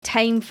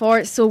time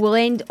for, so we'll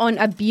end on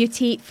a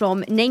beauty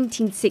from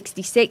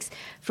 1966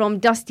 from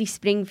Dusty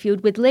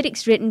Springfield with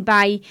lyrics written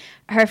by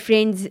her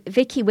friends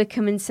Vicky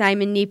Wickham and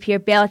Simon Napier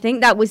Bell. I think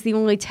that was the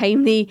only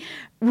time they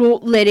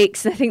wrote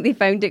lyrics. I think they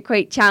found it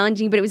quite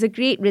challenging, but it was a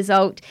great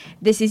result.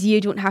 This is You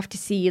Don't Have to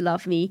See You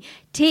Love Me.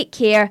 Take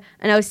care,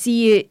 and I'll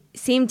see you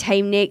same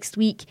time next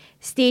week.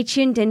 Stay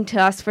tuned into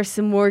us for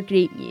some more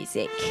great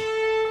music.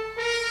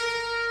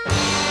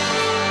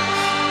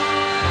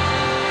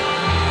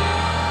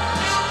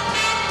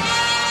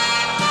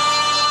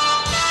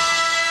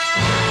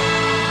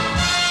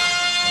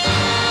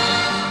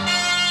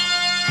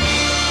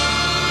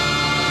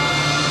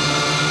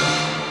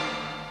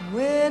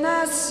 When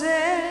I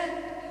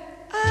said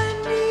I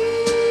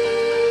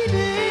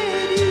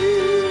needed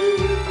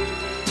you,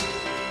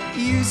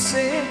 you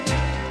said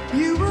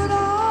you would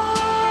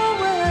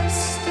always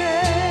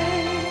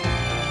stay.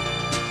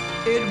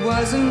 It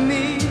wasn't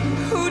me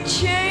who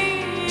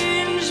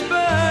changed,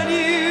 but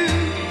you,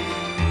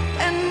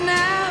 and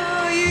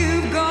now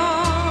you've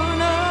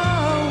gone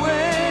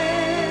away.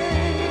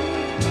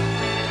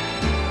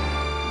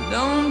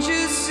 Don't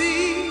you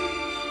see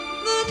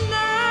that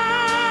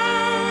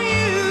now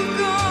you've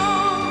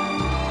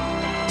gone,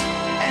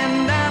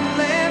 and I'm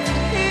left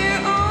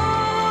here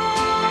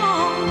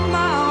on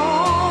my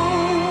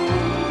own,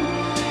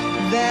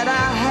 that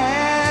I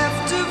have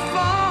to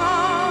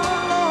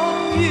follow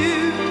you,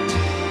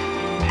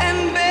 and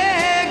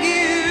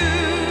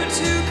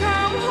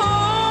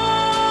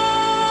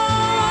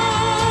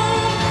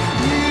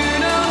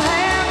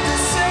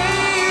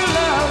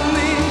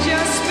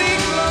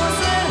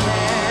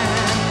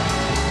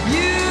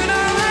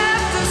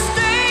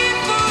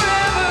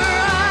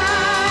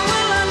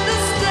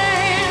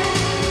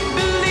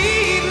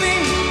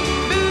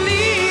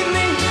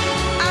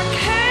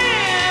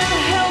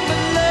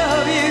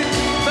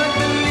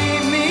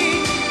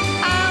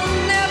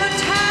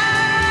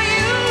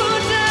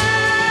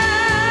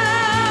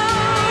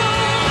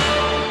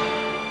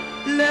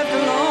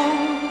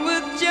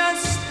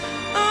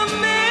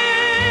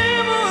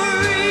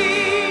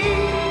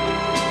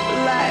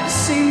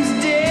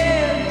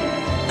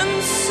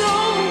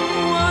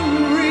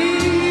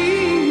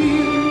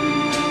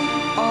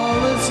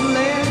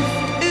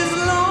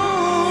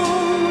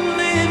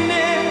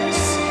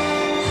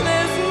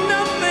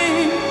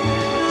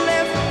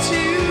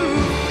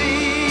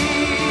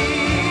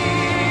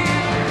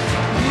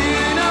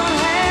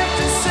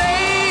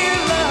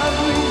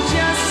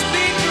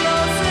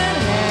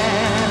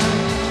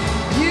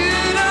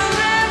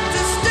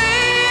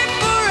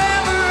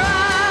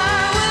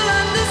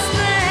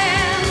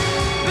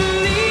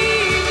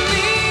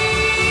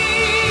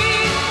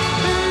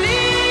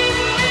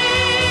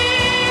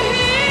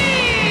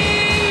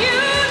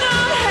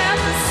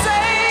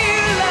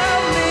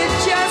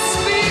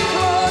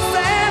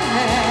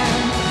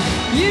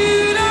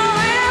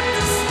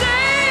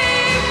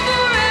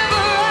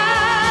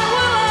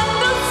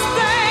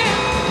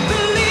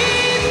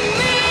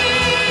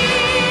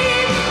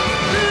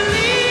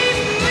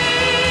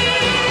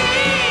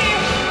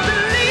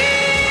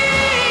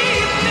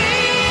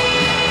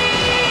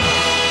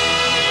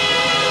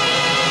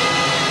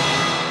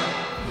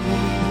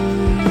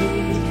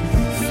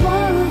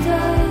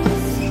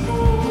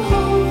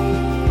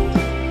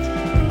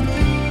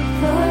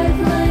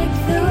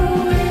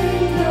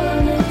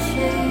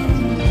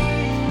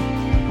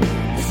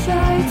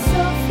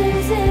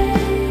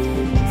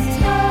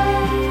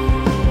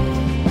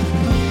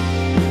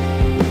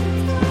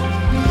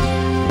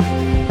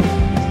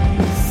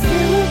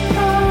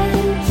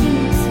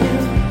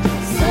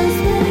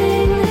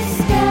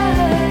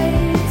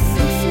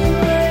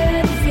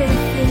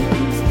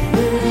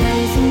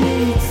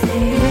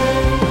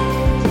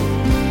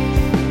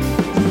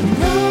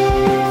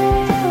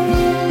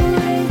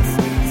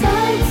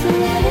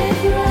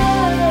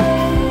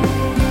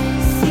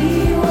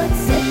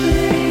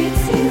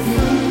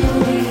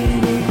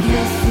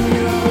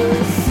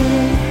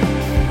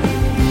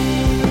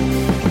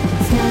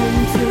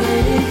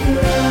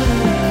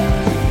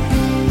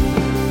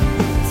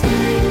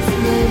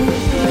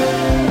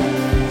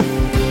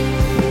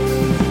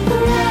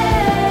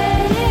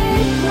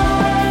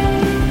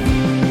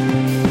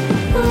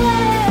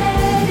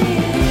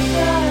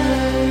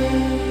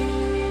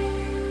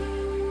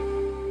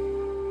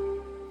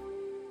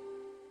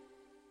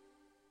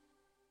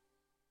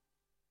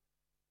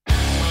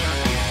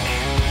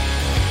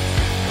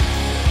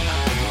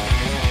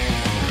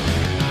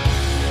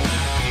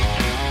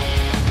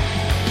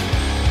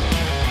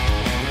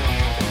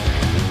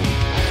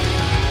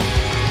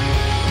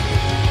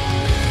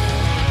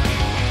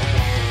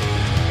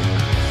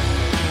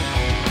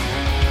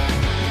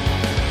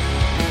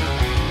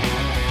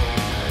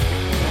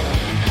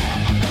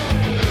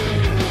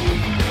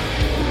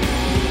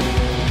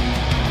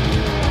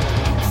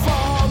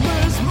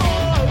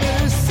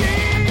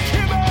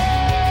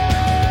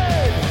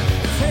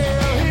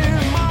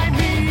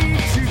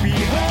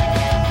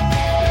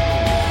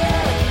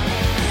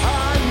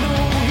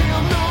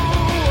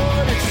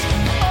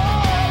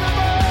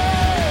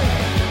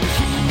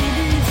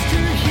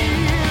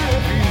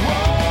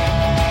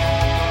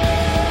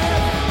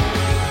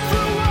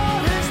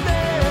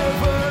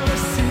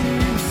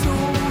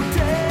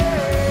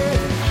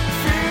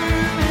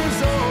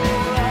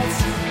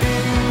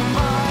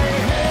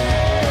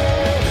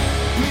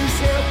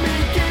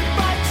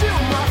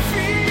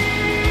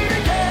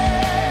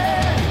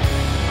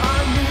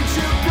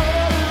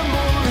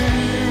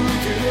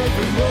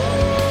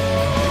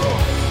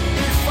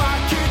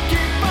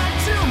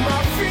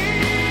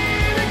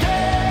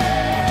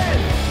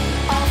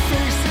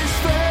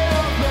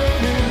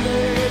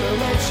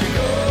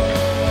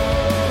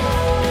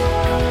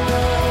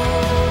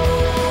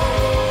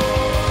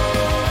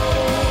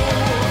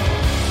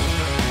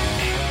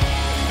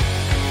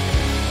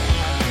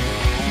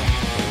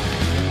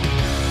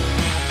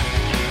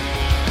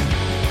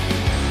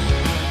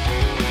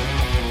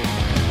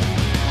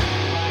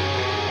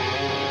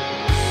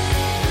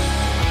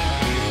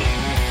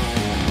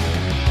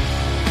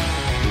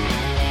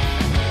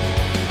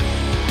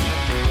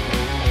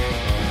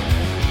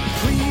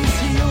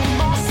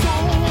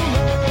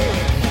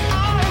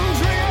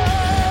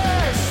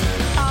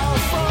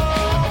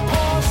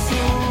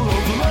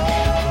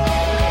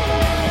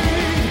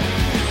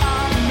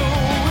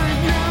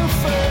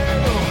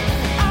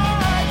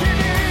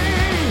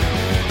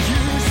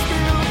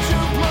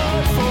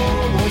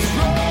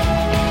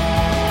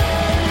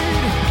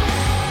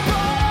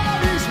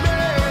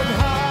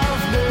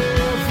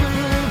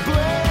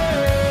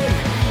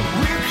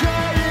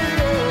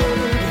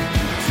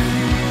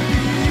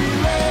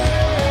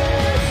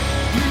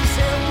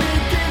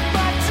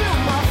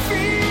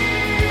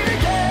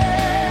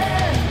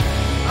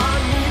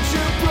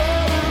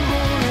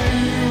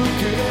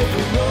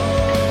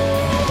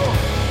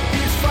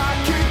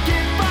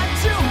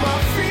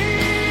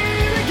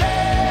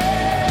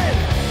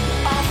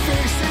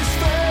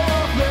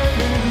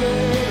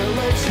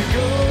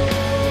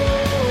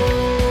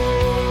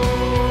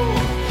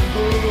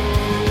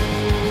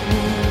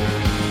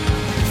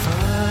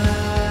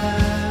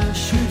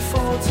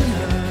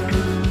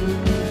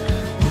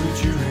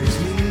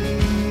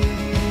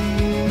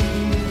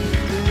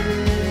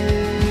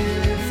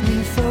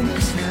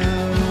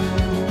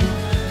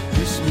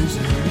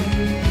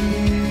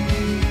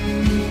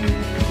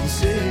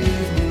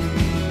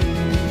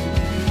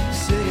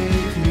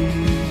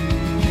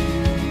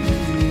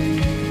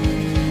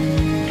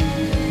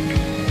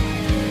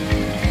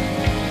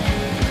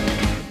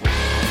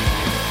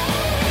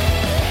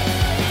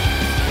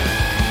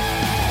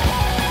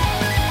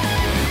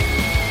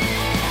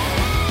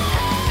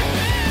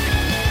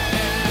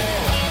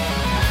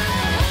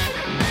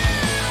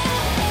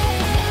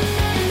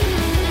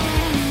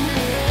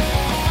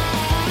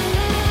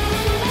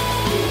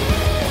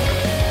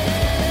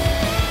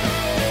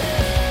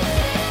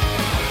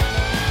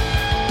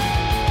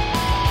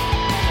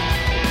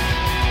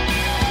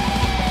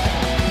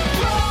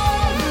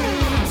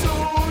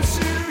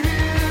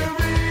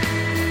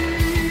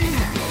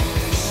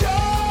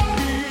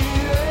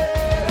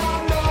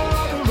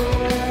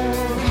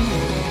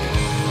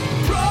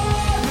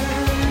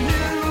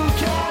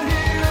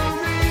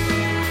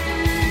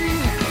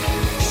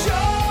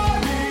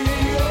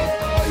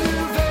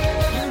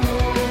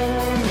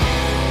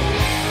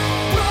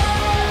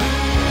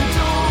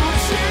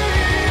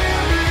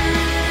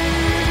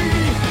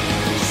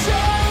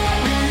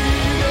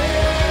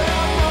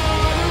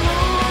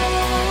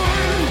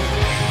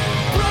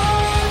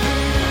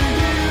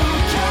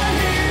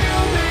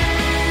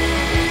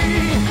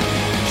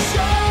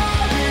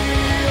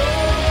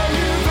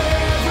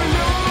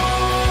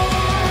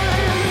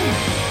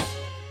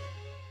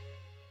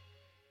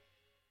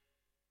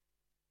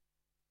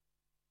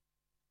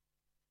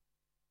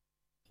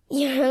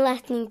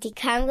listening to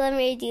Camglen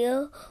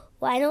Radio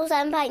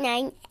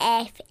 107.9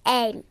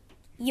 FM.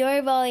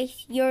 Your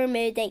voice, your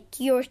music,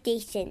 your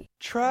station.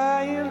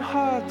 Trying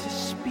hard to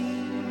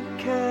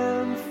speak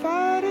and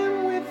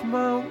fighting with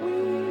my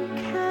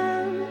weak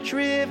hand,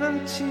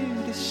 driven to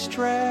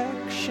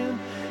distraction,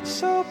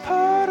 so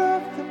part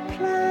of the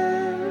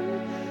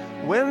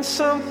plan. When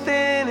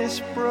something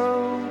is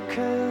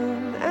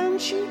broken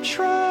and you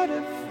try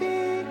to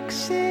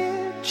fix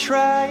it,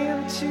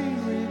 trying to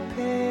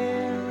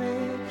repair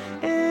it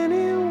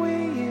any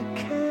way you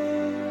can.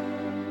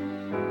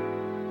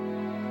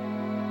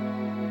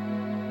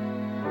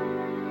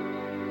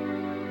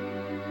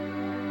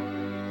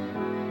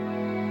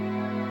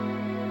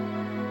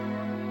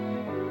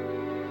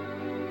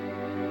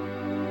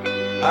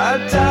 I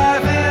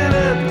dive in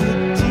at the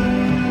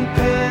deep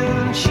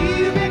end,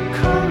 you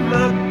become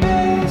my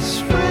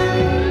best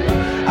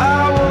friend.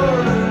 I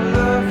wanna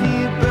love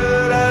you,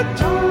 but I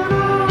don't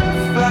know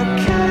if I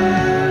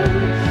can.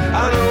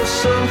 I know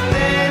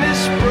something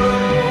is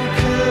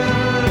broken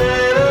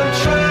and I'm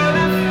trying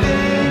to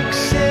fix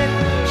it,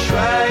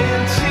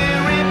 trying to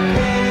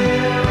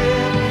repair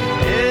it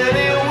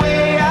any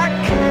way I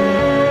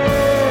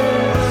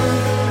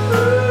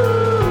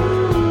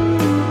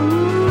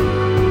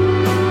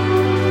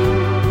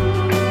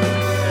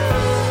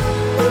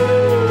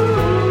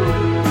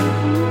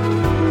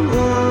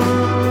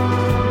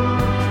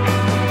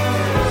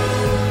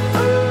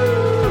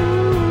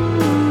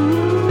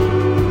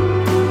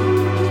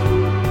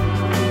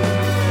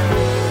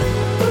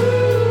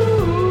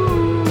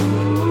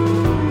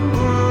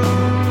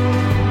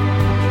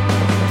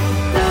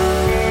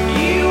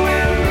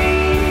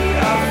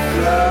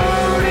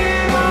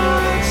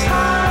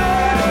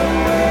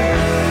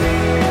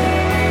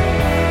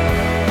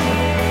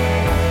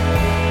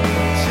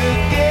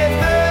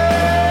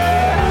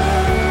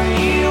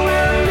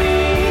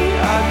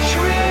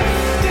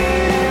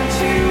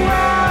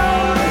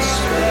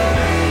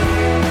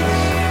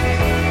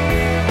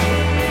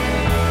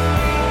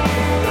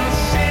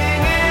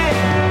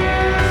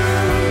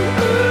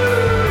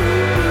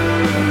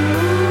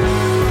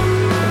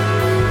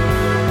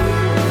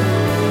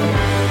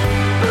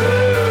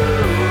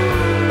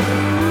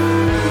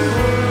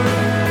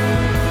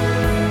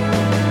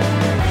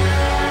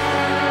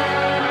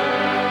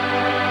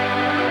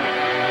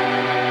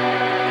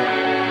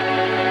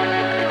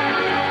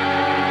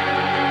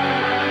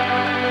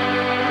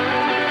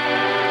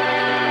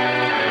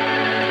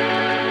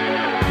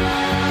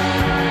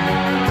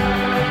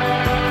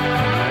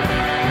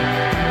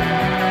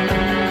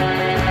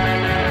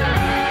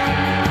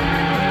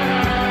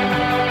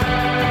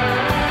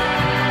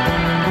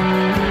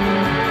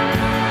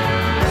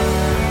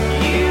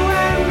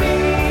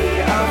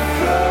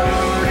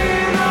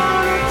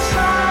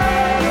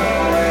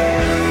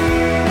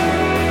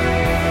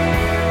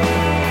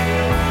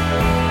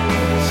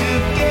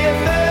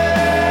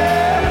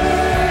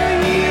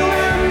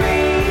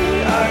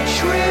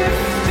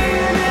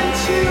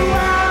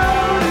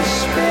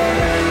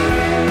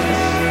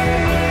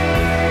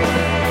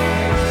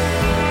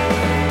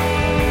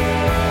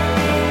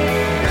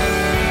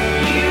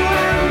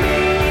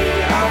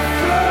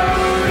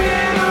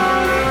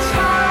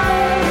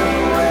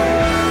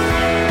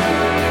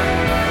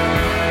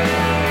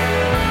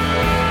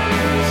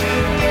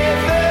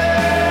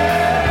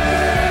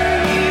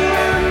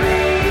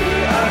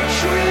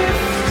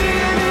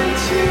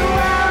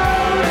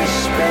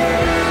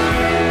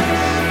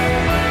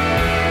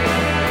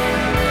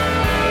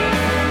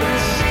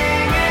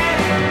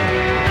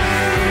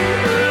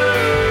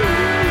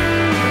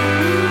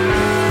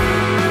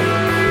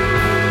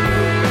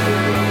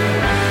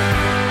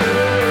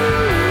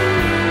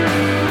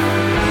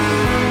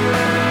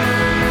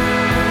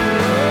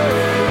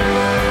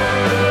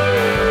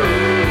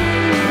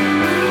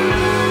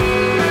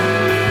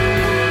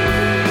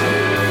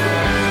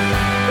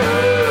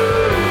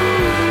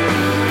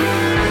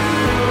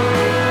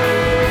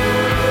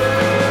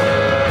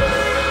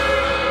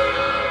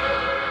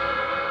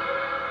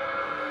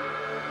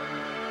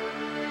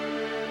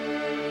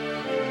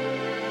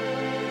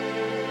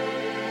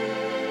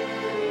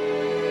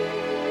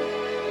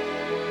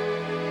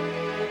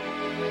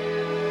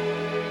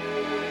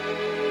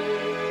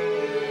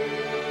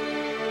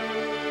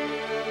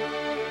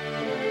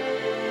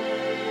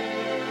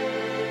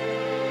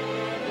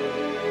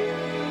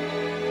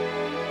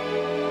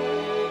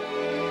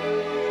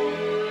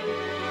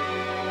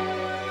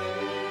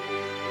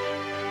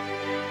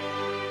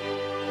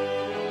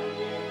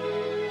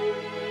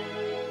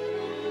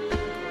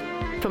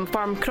From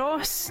Farm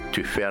Cross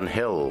to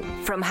Fernhill,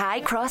 from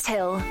High Cross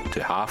Hill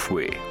to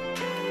Halfway,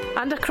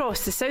 and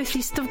across the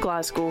southeast of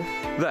Glasgow.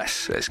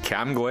 This is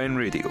Camglen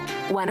Radio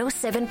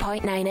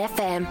 107.9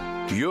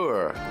 FM,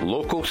 your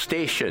local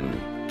station.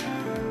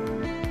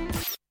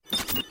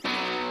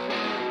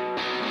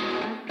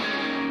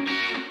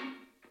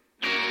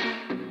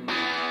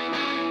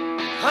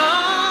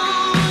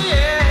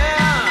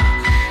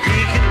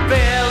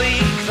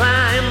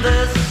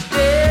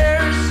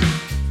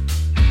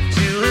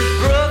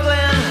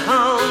 Brooklyn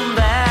home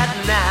that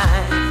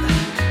night.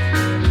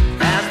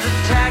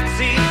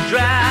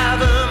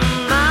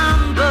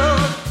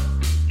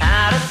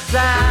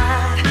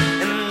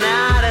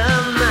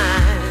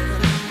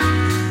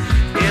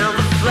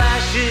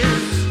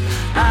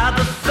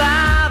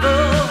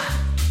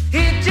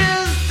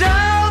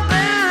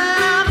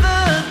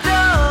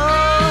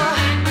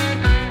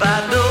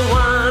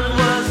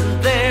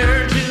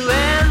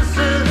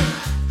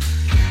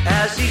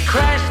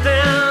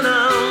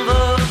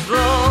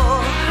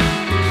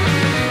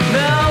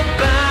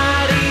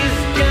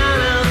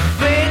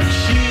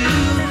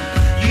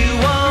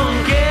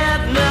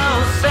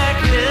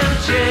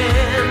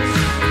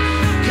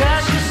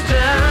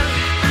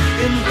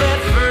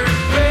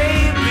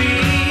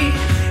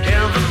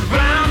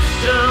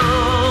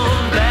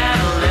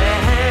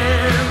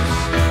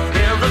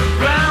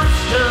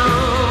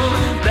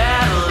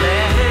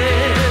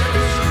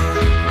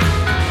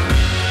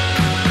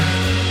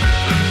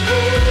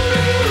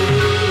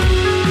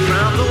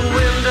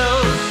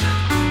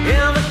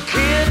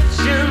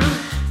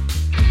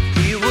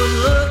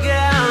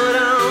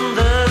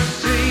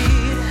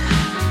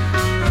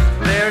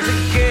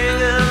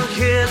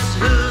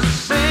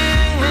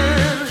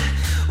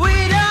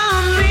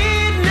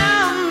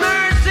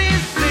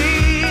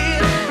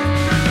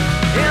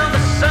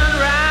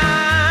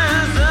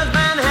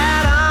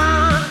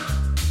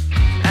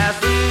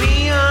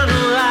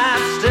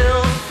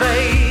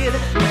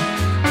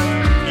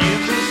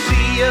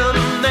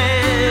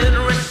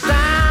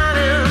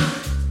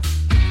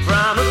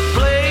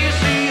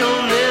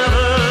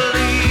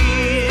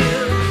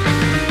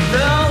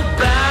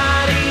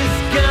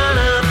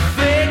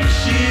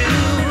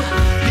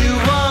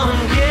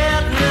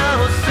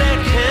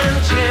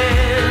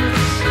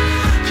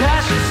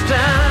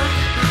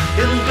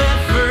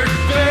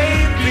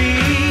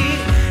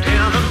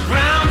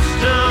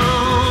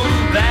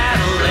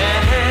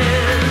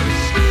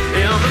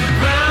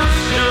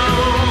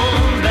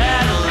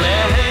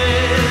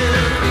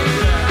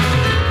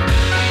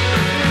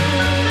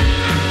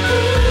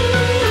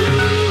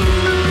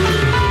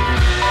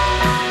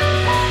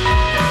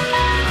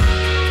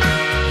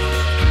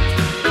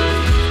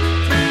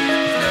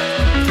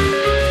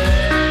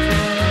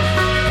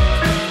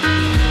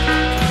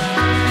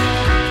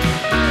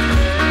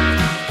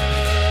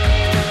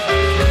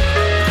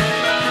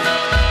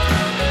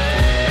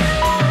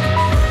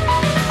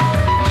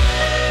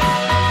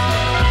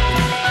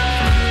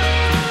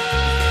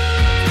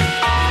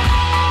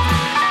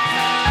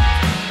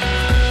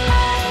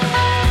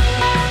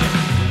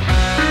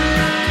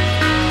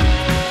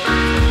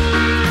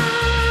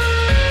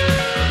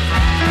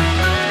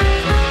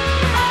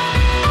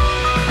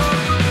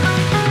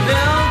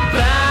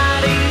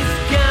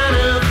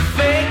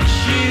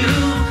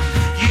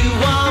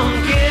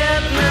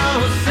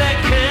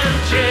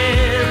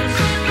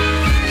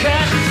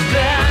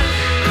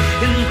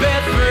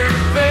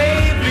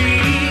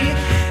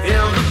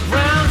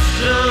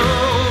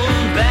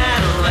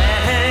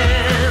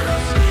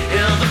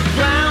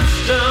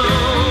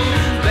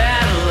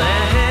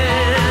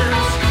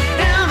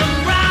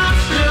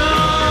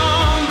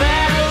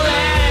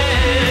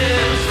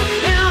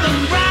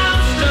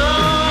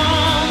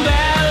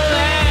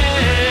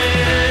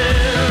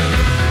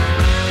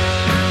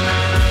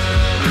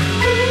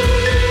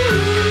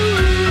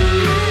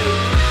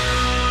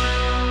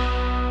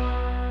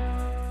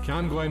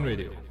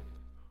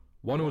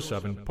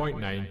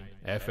 107.9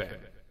 FM.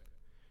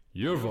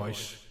 Your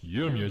voice,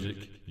 your music,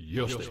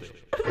 your station.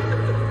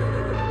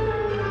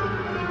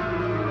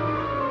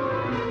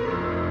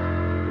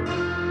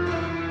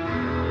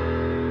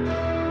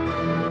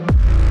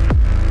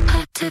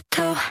 I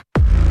tiptoe.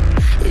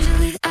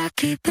 Usually I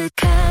keep it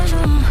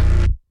casual.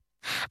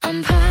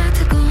 I'm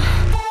practical.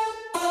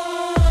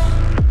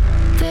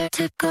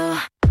 Vertical.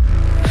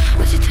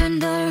 When she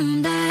turned the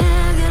room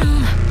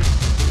diagonal.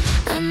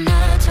 And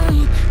I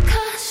don't.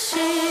 'Cause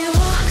she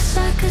walks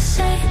like a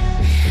saint,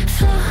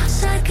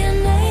 floats like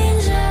an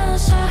angel,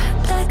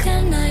 sharp like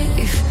a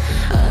knife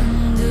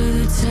under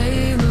the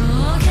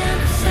table.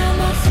 Can't feel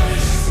my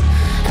face.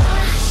 I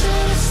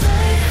should've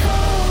stayed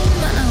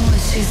home. I know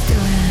what she's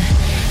doing.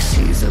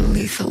 She's a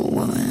lethal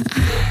woman.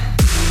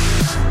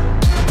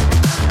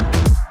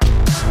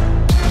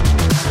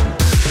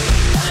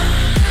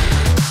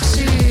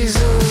 She's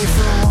a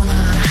lethal woman.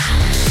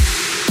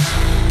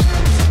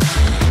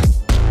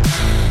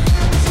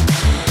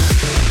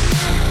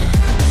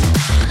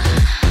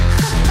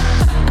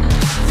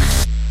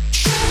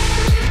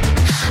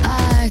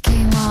 I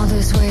came all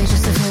this way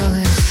just to feel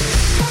this.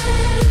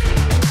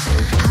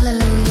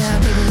 Hallelujah,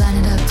 baby, line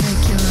it up,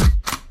 take your.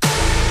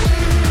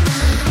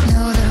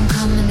 Know that I'm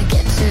coming to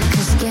get you,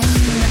 'cause game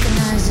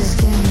recognizes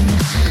game.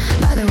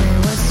 By the way,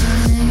 what's your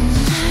name?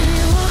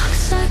 He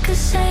walks like a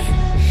saint,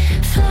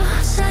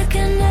 floats like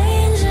an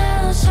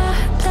angel,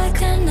 sharp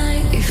like a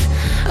knife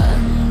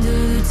under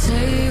the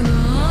table.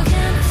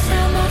 Can't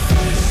feel my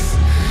face.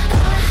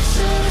 I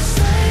should've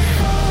stayed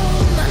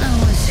home. I know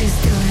what she's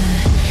doing.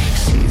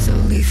 She's a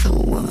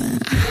lethal woman.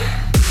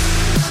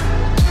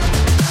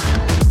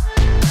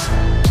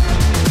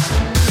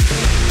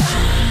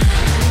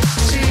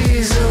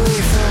 She's a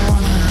lethal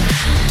woman.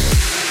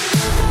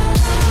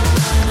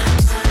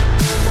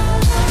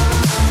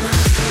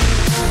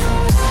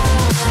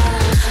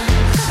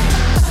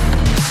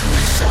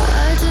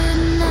 I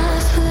didn't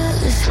ask for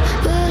this,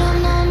 but I'm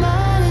not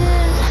mad at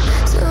it.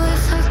 So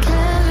if I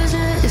can't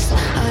resist,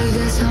 I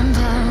guess I'm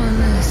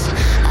powerless.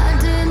 I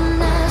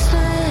didn't ask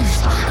for this,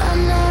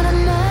 I'm not a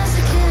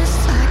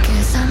masochist. I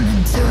guess I'm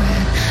into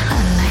it. I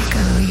like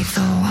a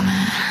lethal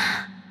woman.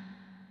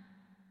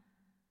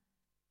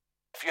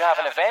 If you have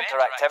an event or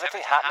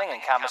activity happening in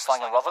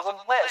Cambuslang and Rutherglen,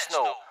 let us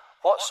know.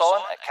 What's on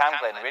at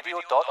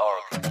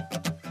camglenradio.org.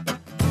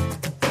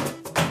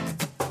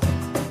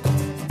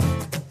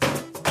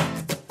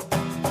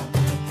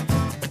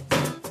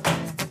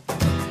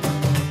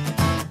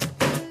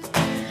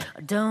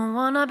 Don't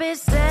wanna be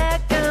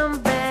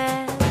second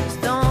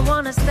best. Don't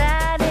wanna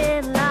stand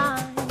in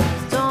line.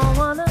 Don't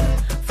wanna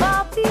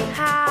fall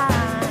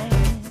behind.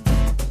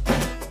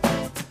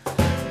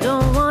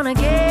 Don't wanna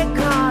get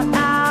caught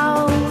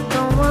out.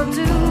 Don't want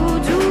to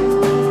do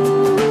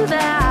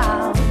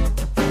that.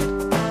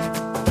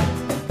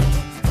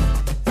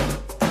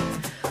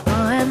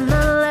 Oh, and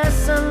the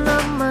lesson I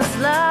must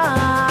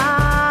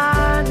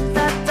learn is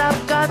that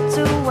I've got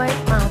to wait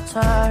my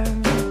turn.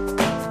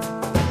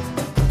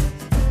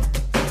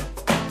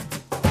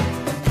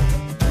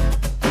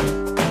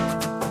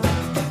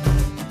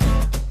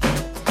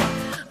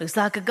 Looks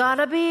like I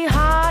gotta be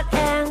hot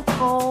and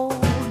cold,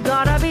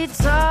 gotta be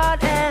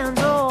taught and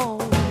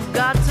told,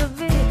 got to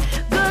be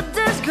good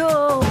as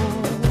gold.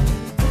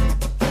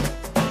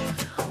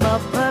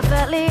 But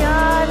perfectly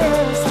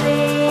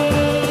honestly,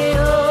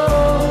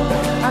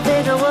 oh, I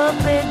think it would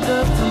be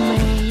good for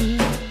me.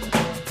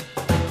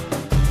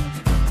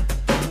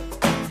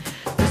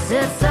 'Cause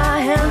it's a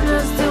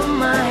hindrance to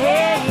my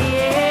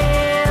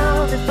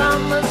health if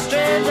I'm a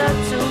stranger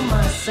to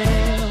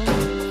myself.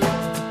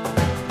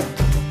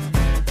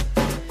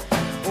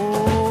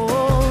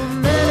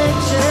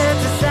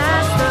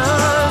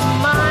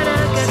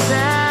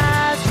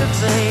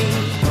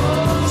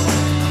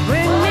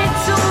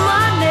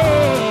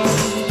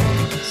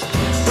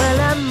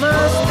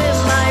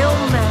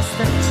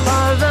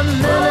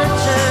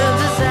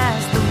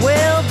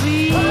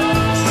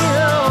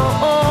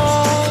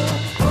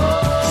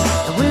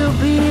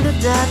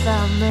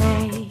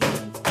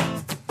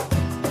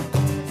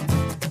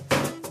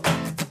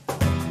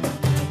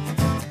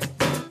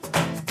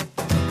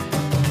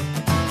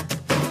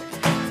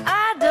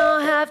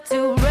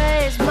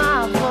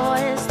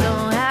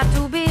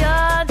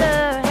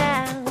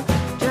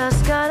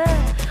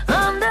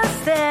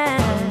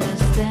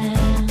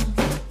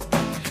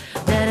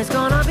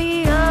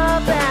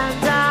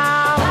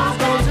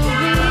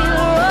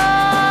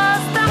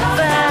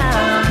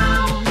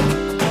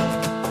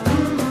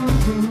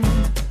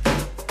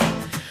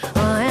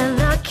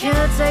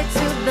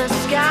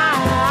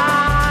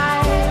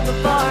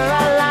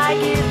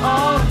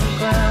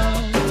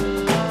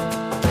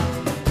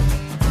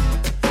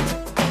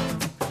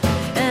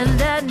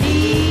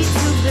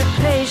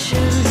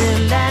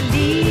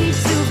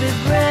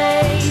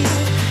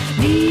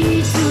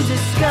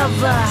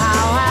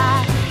 How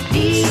I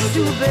need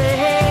to behave.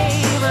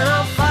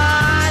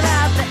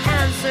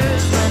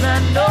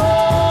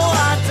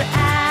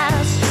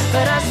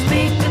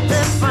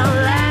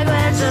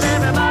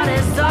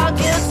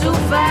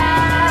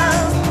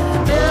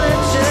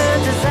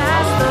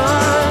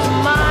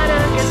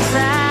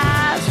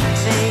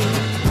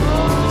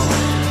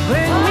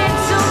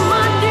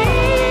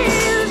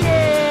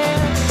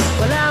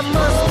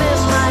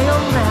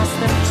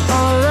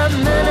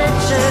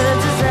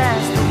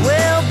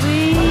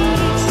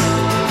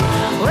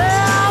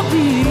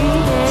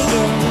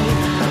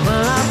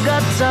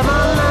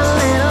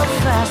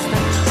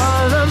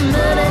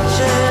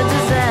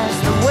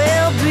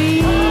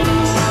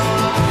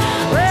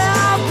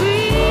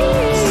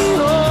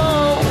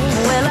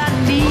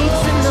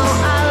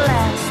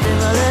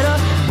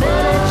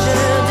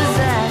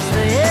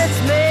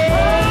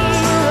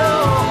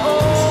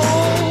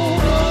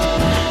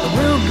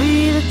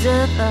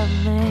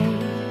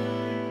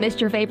 Missed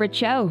your favourite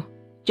show?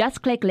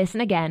 Just click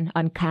listen again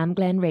on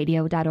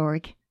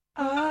camglenradio.org.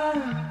 I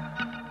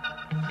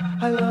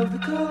love the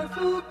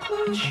colorful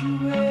clothes she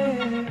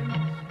wears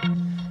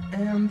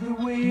and the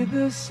way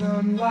the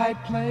sunlight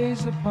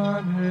plays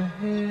upon her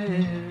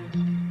hair.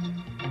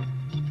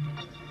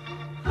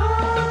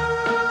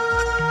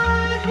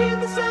 I hear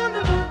the sound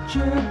of a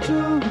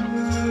gentle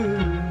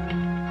word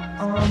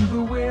on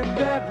the wind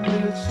that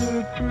lifts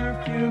her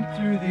perfume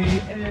through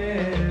the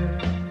air.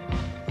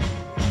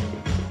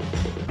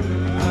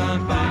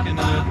 I'm picking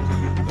up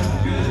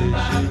good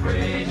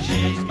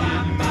vibrations, my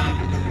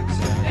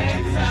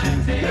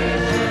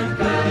excitation.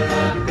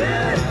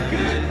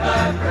 Good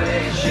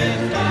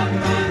vibrations, my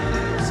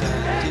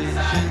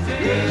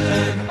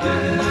excitation.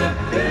 Good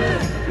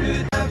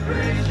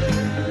vibrations.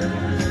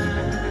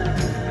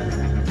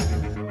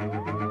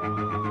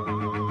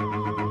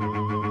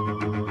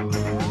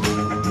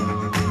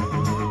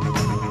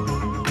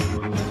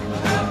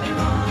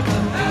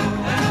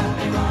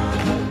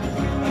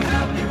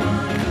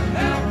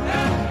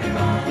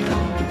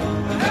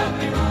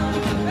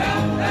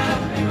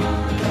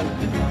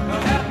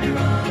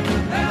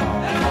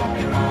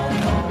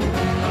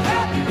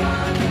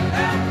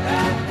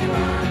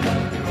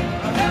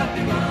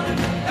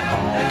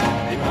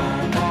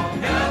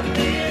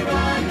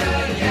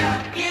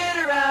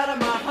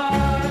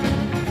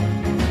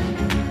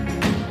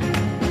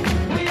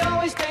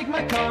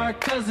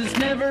 Cause it's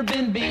never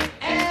been beat,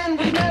 and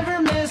we've never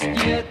missed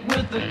yet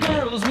with the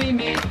girls we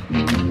meet.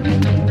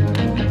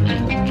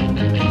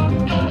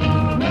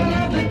 None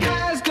of the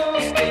guys go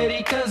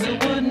steady, cause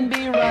it wouldn't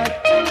be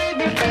right to leave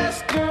your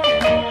best girl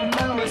home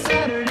on a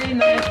Saturday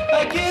night.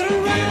 I get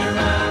around,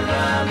 round,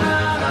 round,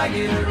 round, I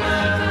get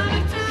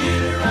around.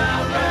 Get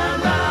around,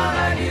 round, round,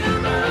 I get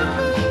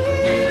around.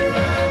 Get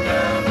around,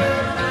 round,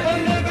 round, I get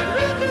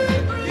around.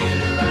 Get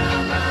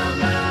around, round,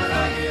 round, I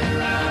get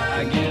around. I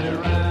get around.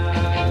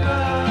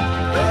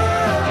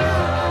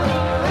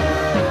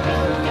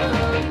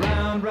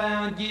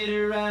 Get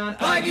around,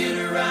 I get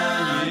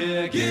around,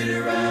 yeah, get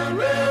around,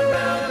 round,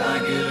 round, I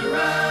get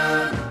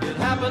around. It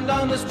happened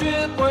on the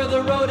strip where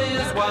the road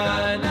is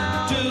wide.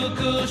 Two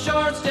cool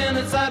shorts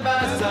standing side by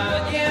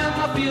side. Yeah,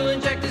 my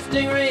fuel-injected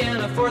Stingray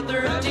and a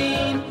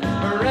 413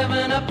 are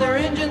revving up their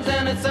engines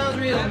and it sounds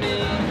real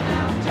mean.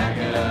 Tack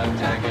it up,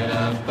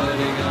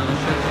 buddy, gonna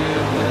shut you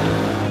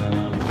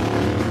down.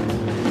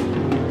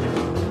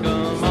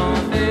 Come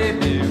on,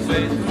 baby,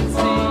 wait and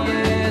see,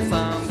 yes,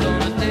 I'm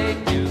gonna take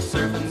you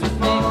surfing with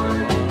me.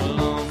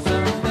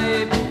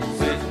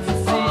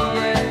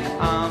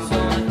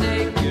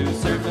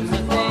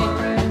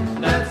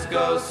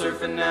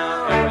 Surfing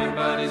now,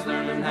 everybody's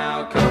learning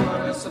how. Come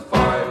on a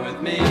safari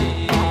with me.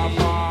 Ba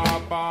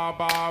ba ba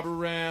ba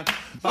ran.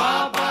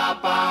 Ba ba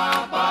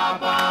ba ba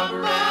ba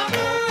ran.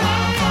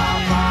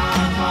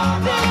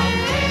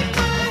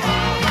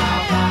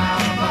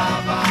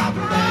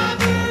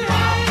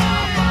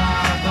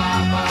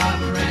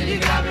 You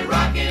got me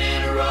rocking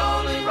and a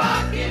rolling,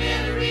 rocking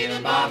and a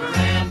reeling, Barbara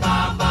Ann.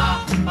 Ba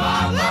ba ba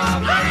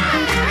ba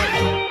ran.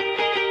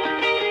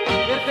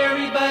 If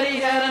everybody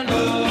had an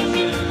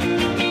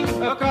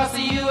ocean across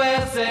the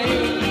USA,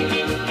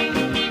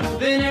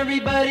 then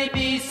everybody'd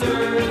be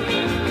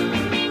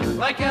surfing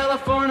like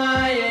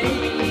California.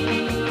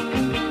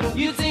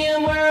 You'd see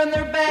them wearing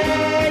their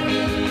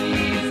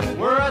baggies,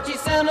 Warachi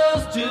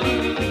sandals too,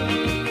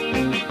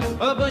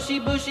 a bushy,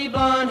 bushy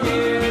blonde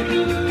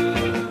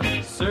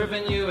hairdo,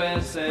 surfing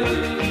USA.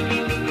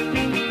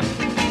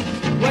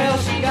 Well,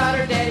 she got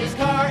her daddy's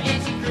car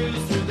and she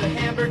cruised through the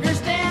hamburger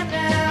stand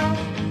now.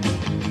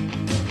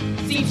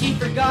 See, she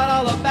forgot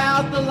all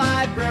about the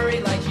library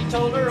like she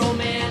told her old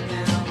man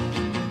now.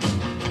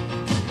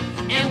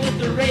 And with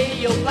the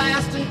radio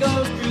blasting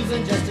goes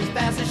cruising just as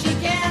fast as she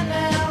can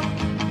now.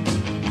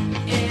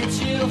 And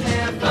she'll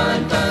have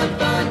fun, fun,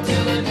 fun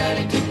till her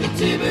daddy took the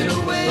T-bird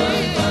away.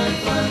 Fun, fun,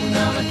 fun,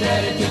 now the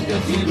daddy took the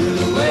T-bird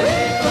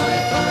away. Fun,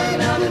 fun,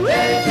 now the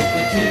daddy took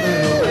the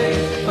T-bird away.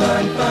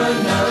 Fun, fun,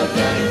 now the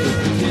daddy took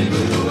the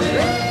T-bird away.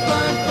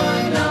 Fun,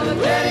 fun, now the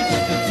daddy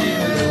took the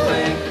T-bird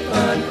away.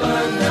 Fun,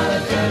 fun, now the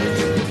daddy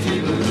took the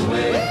T-bird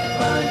away.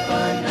 Fun,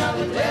 fun, now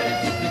the daddy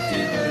took the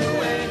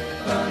T-bird away.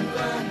 Fun,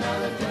 fun, now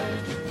the daddy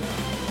took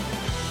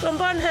the From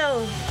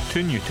Burnhill to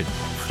Newton.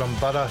 From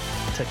Borough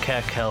to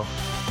Kirkhill.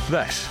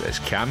 This is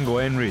Cam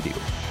Glen Radio.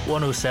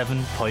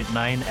 107.9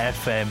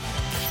 FM.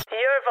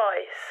 Your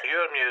voice.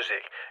 Your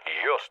music.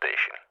 Your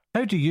station.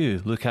 How do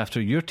you look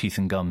after your teeth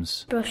and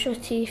gums? Brush your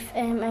teeth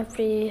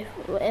every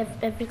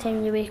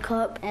time you wake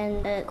up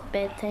and at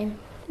bedtime.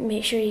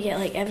 Make sure you get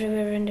like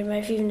everywhere around your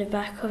mouth, even the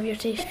back of your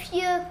teeth. If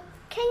you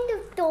kind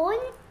of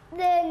don't,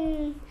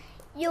 then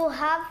you'll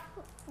have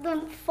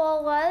them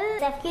fall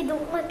out. If you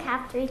don't look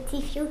after your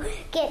teeth, you'll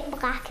get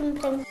black and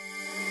brown.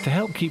 To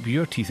help keep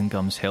your teeth and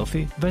gums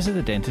healthy, visit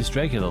the dentist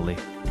regularly.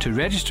 To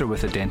register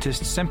with a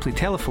dentist, simply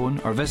telephone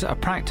or visit a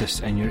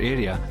practice in your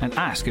area and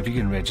ask if you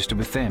can register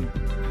with them.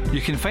 You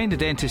can find a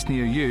dentist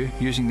near you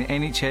using the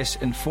NHS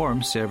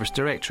Inform service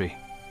directory.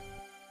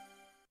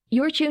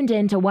 You're tuned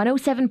in to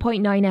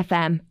 107.9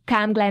 FM,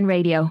 Cam Glen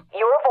Radio.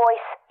 Your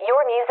voice,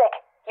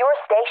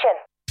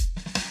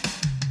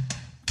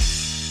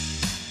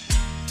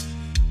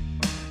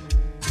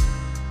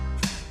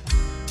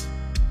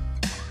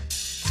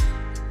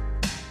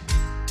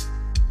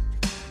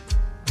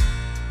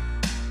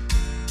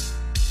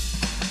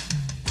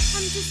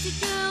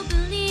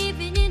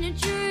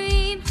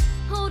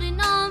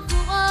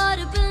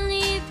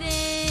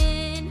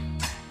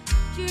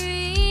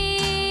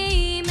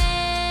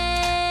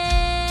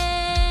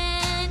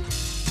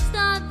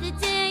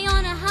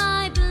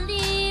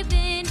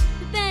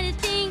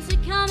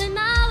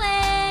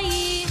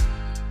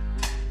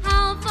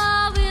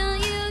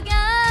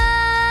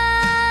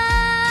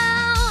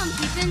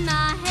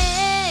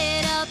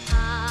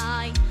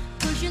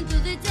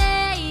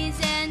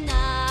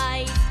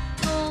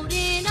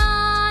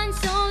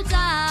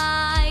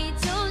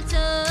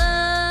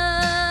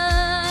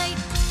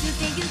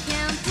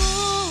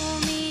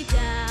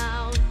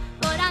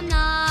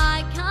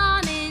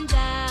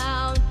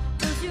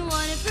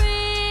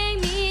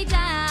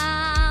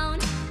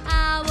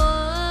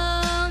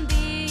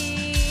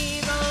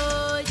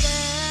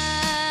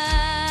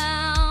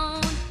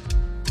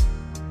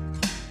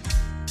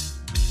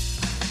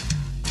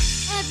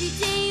 Every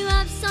day you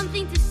have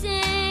something to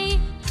say.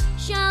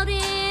 Shout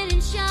it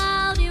and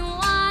shout it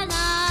while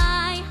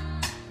I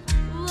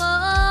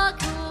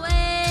walk away.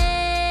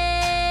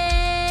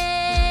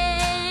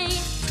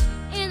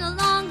 In the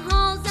long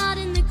halls out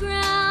in the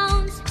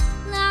grounds,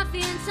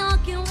 laughing and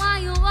talking while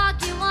you're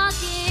walking,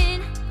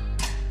 walking.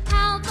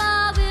 How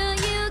far will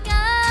you go?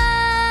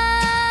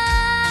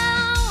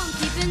 I'm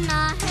keeping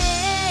my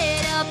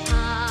head up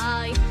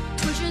high,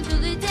 pushing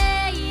through the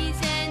days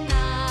and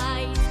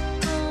nights,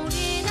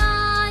 holding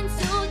on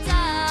so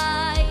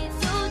tight,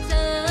 so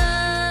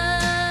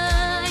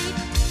tight.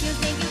 You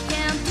think you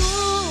can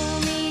pull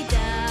me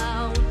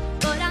down,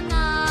 but I'm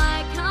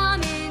not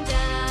coming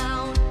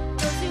down.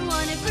 Those who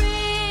wanna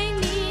bring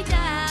me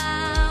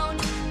down,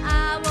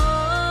 I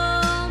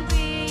won't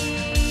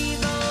be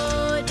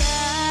brought down.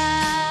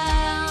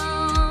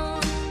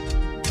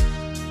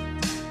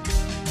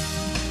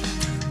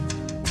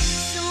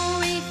 So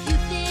if you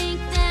think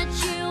that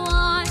you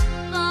are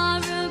far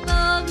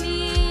above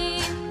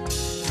me,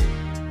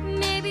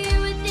 maybe you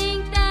would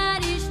think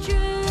that is true.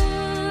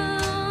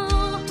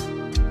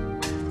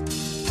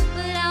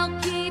 But I'll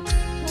keep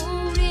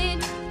moving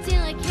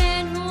till I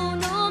can't hold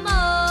no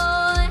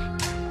more,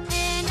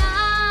 and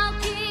I'll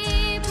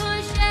keep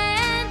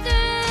pushing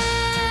through.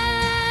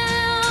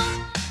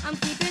 I'm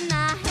keeping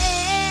my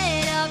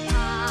head up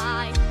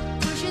high,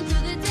 pushing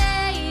through the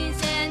days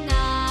and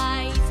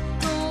nights,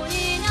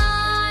 holding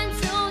on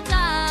so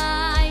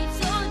tight,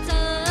 so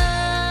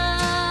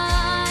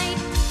tight.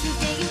 You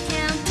think you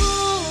can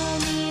pull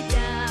me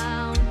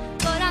down,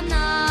 but I'm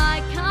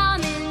not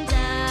coming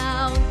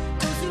down.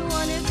 Those who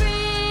wanna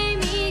bring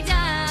me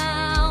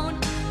down,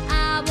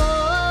 I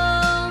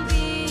won't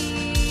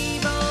be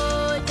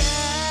brought down.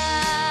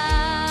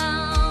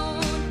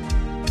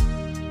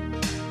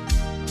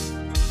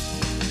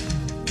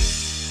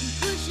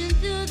 Pushing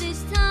through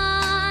this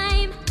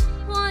time,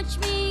 watch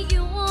me,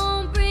 you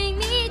won't bring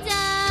me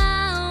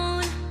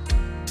down.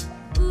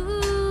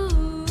 Ooh,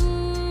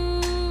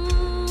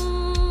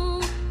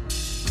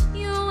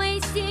 you're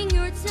wasting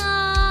your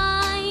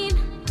time.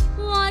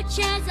 Watch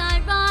as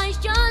I rise,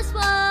 just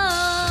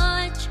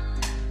watch.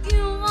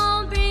 You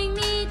won't bring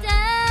me down.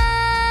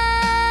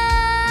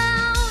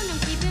 I'm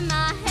keeping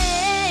my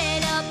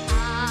head up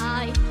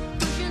high,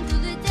 pushing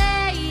through the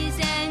days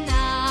and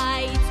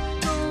nights,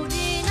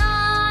 holding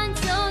on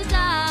so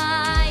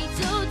tight,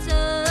 so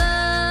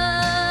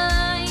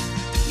tight.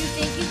 You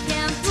think you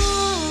can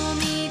pull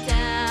me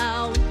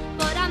down,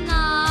 but I'm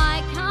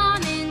not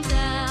coming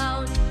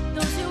down.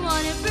 Those who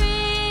wanna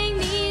bring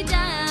me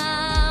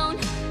down,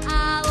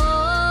 I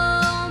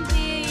won't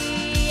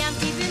be. I'm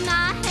keeping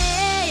my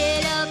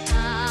head up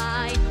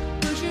high,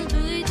 pushing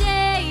through the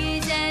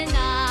days and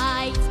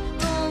nights,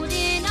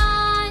 holding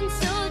on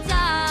so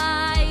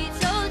tight,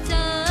 so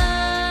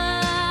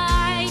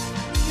tight.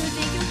 You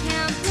think you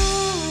can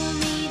pull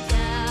me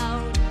down,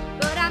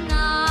 but I'm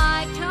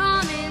not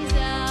coming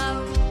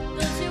down.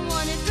 Those who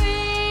wanna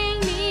bring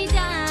me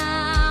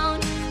down,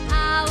 I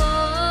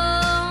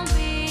won't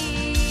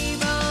be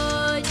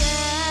brought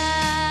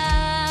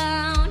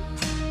down.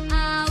 I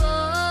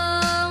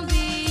won't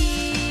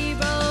be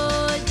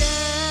brought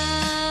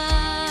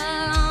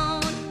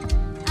down.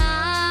 I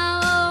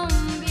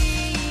won't be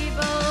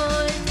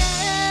brought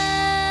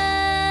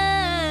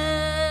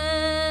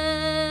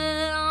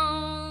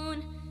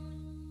down.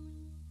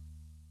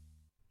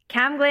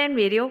 Cam Glen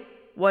Radio,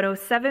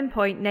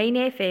 107.9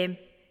 FM.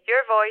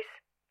 Your voice,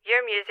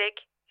 your music,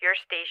 your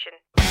station.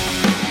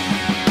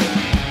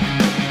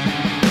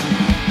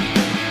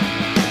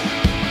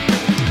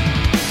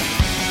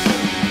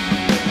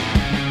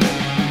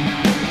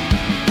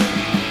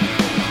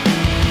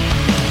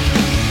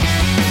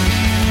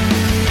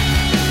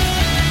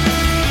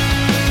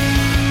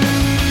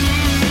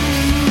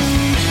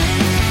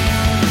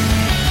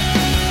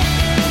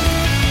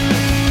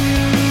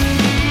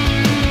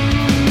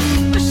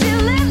 She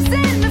lives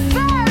in the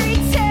fairy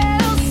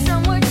tale,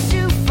 somewhere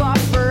too far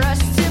for us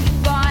to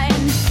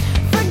find.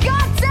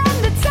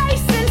 Forgotten the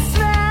taste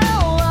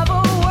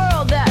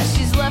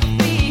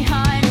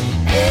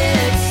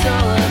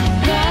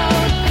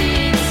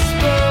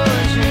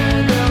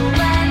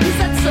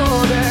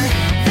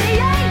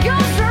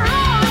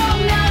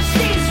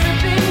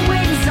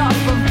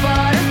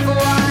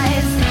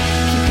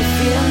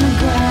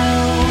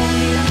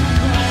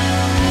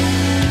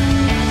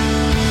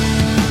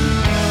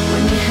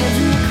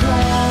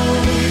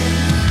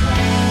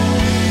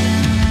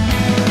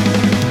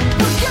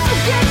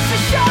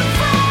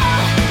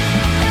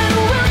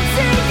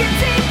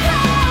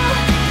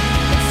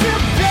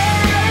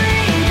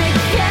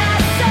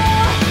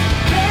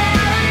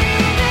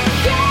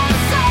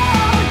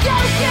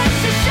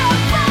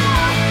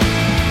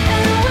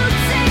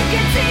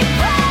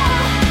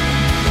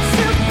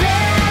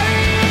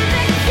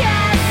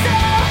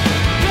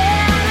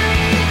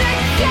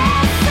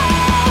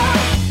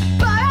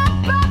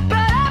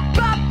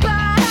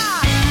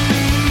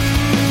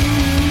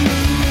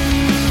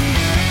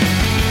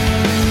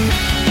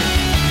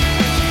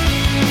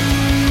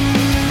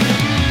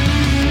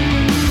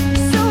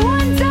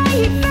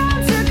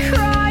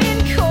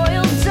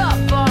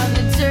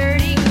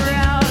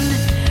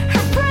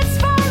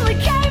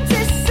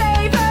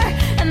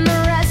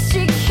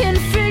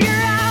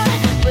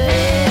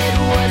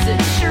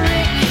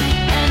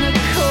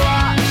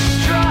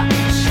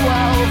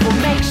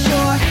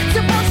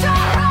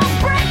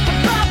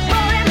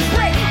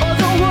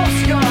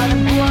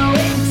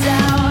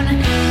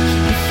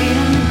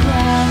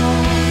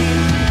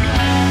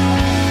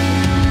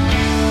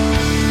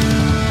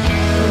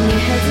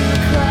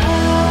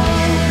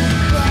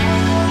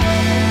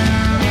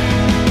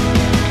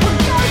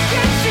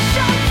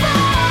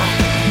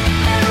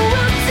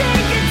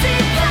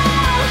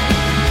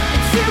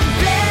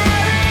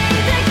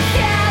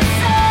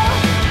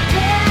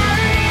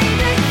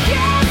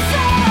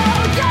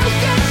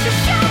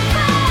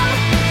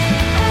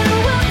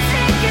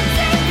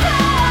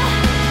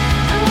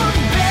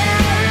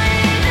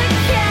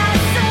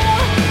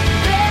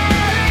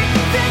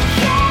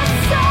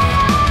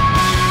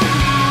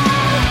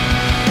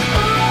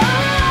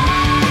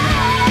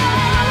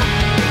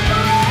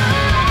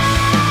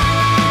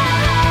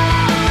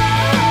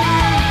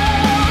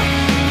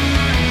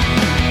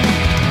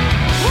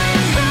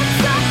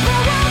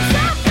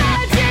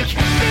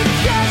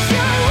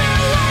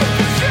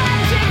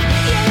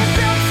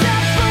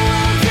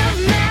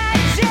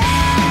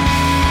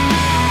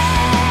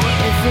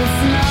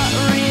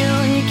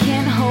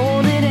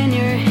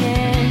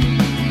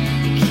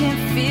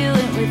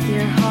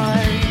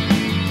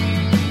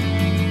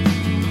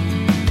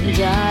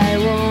I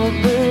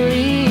won't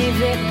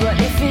believe it. But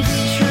if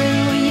it's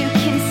true, you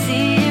can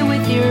see it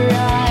with your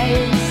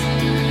eyes.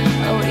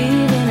 Oh,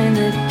 even in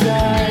the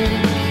dark.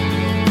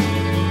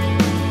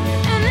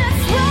 And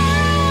that's where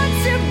I want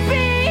to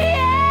be.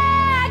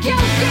 Yeah, go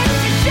get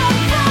your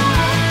shovel,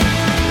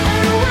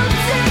 and we'll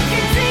take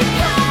a deep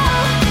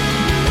hole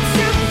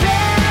to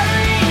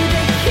bury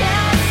the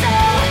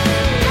castle.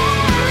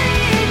 Bury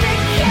the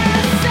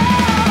castle.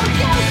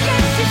 Go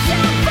get your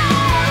shovel,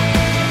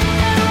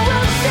 and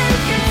we'll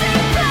take a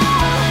deep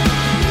hole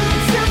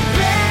to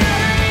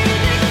bury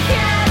the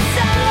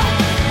castle.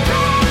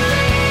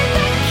 Bury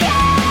the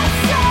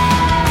castle.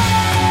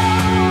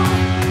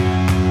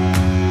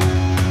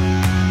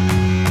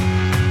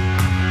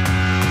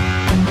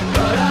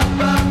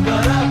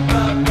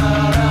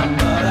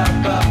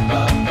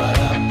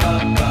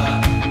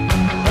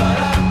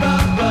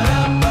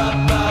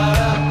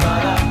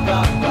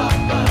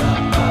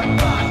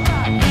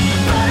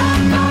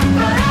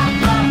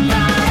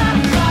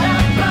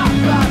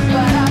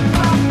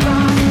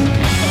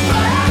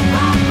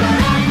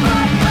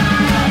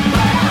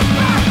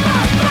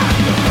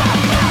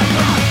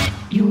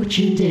 You're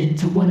tuned in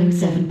to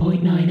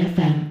 107.9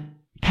 FM,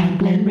 Cam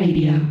Glen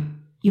Radio.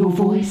 Your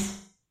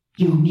voice,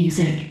 your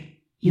music,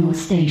 your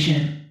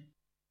station.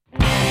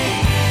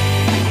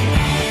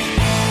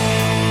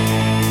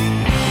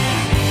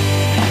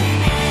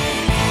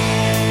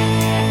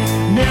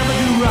 Never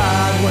do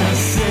right when I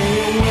say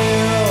I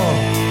will.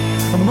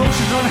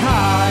 Emotions on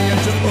high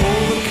and to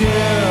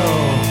overkill.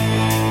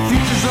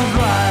 Futures on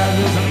drive,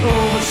 there's an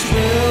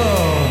overspill.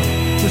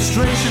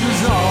 Frustration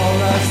is all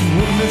that's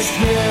witness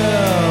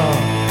still.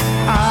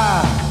 I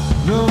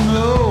don't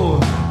know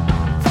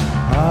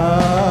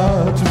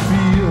how to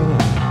feel.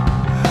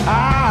 I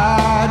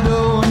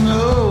don't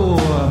know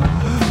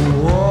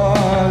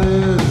what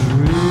is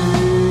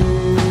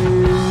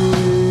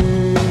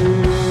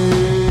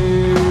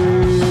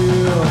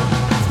real.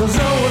 There's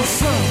always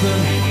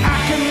something I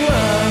can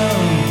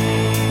learn.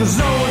 There's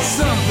always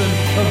something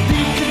of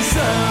deep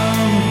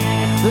concern.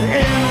 The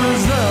end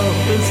result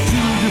is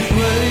to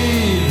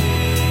deflate.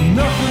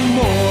 Nothing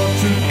more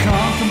to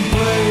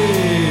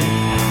contemplate.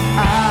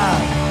 I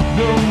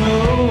don't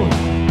know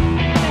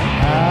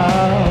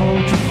how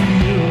to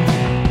feel.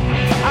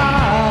 I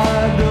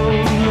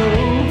don't know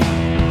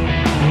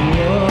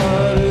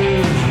what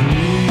is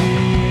real.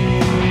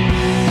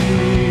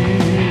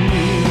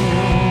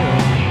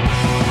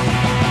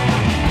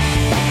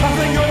 I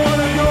think I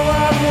wanna go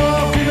out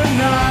walking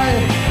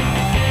tonight.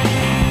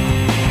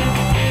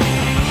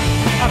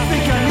 I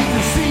think I need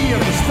to see if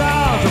the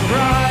stars are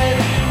bright.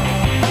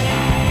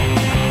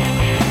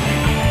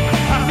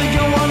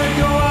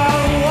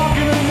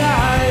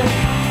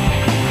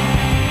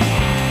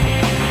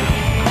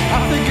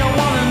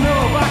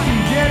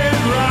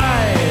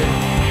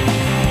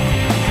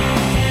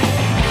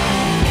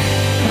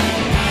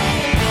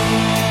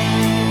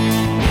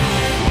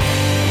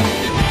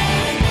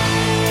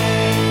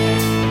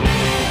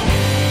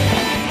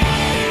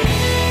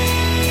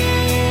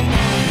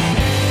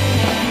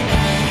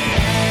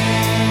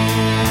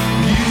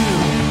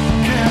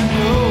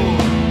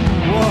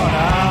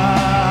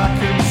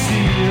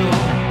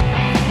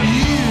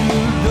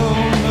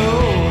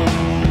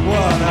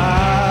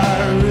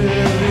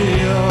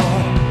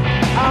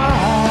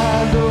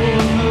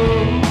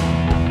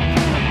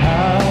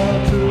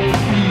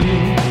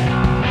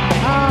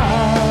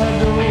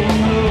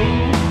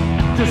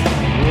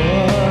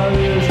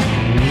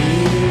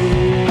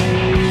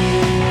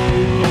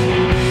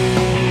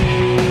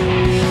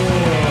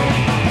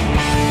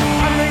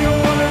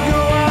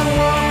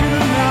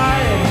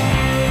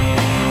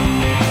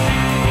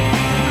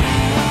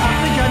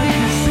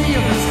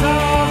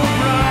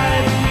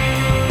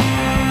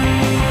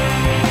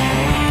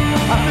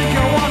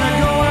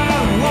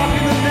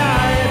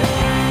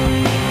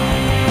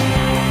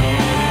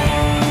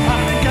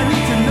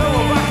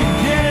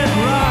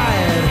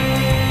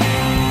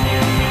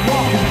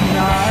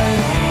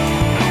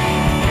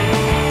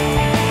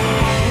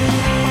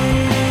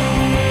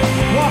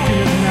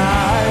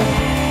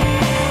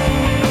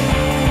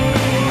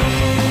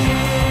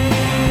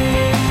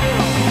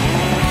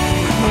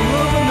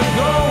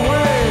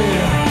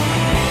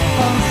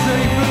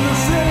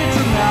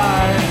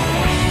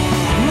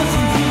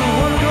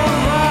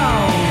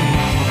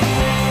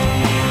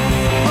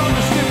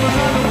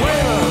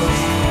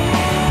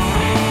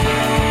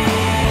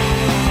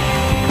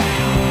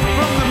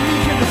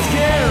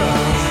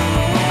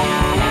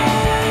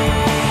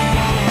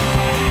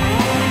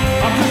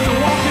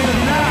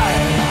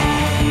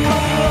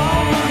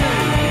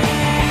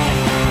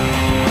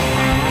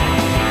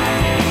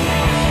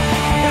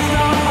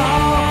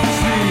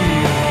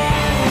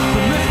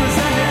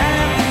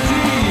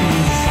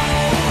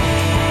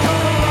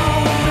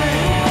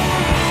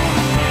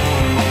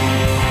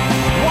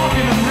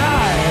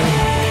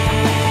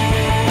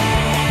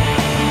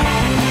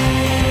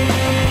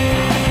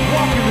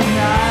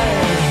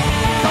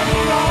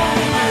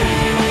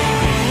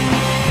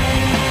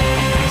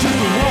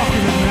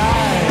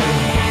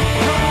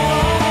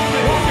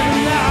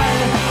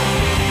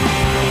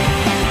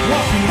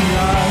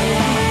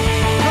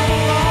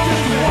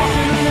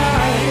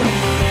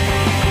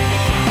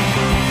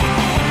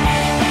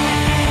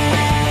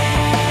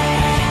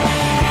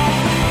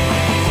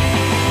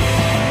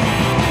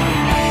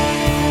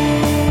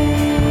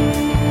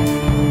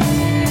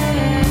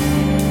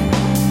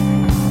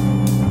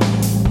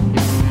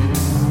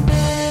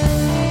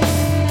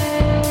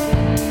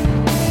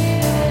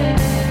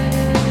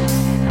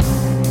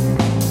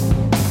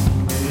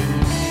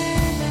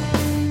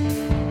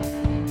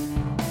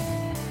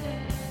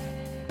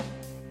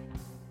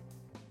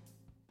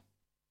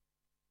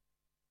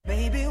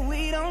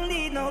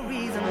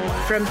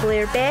 From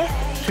Blair Beth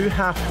to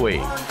Halfway,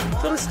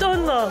 From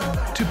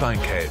Stonelaw to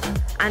Bankhead,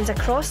 and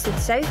across the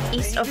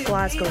south-east of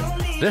Glasgow.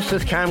 This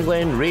is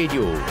Camglen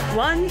Radio,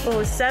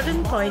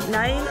 107.9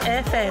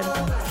 FM.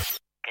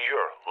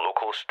 Your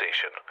local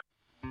station.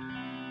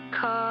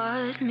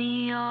 Caught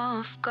me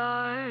off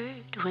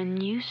guard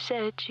when you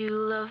said you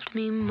loved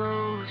me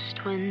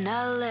most, when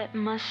I let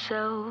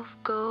myself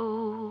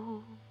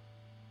go.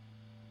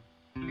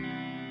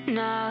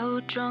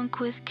 Now drunk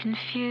with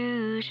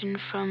confusion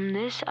from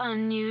this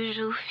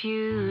unusual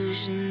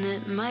fusion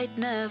that might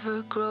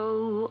never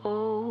grow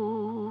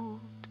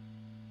old.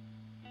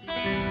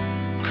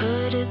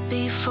 Could it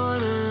be for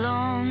the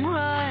long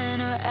run,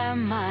 or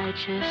am I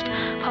just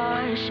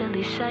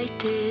partially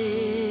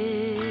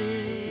sighted?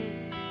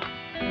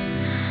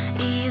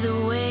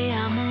 Either way,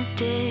 I'm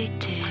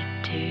addicted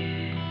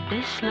to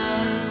this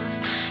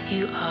love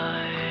you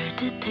are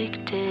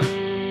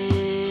depicted.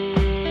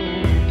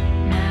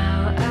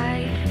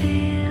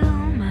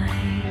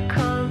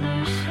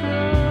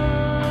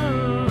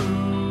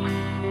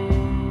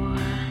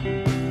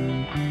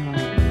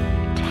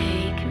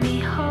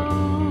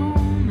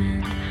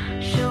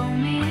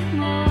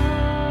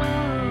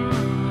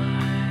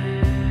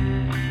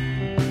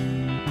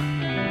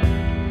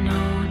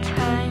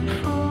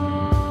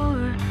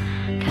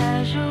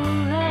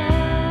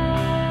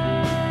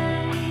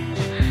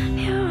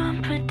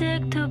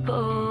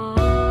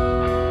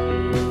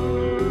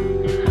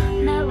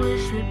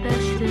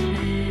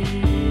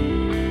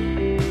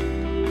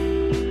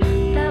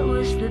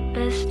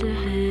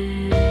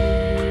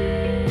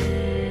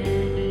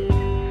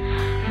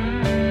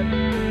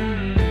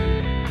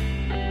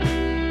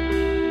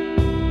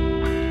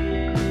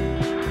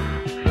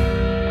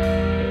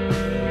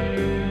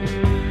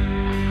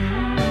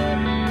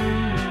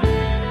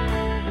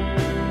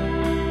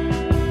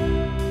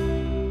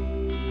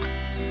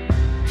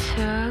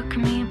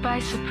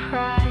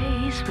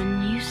 Surprise when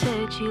you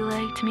said you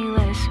liked me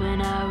less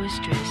when I was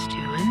dressed to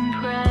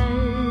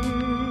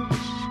impress,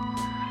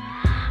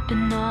 but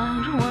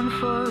not one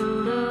for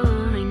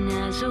alluring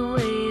as a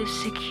way of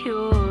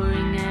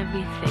securing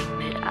everything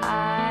that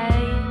I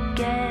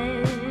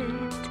get.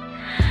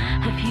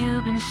 Have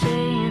you been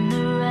saying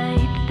the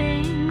right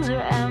things,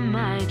 or am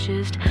I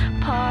just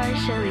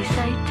partially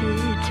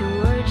sighted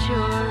towards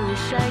your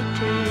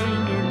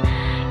reciting?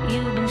 And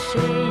you've been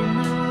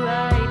saying the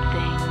right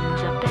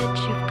things, I bet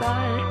you've got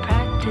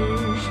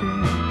practice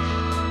in this.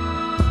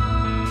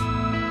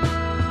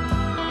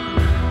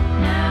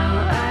 Now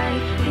I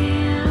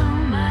feel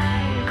my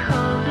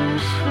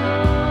colors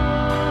flow.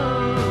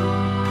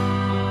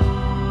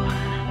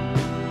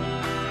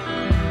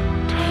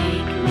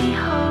 Take me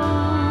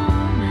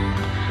home and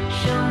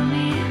show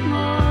me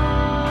more.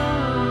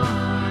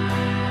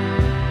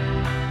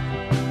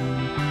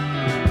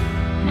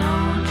 No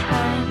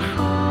time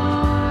for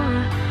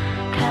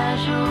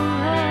casual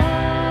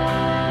lies.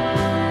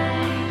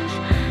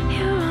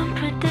 You're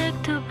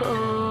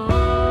unpredictable.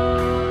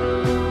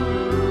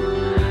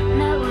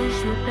 That was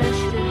the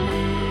best of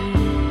it.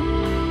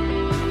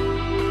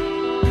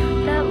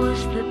 That was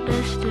the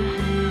best of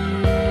it.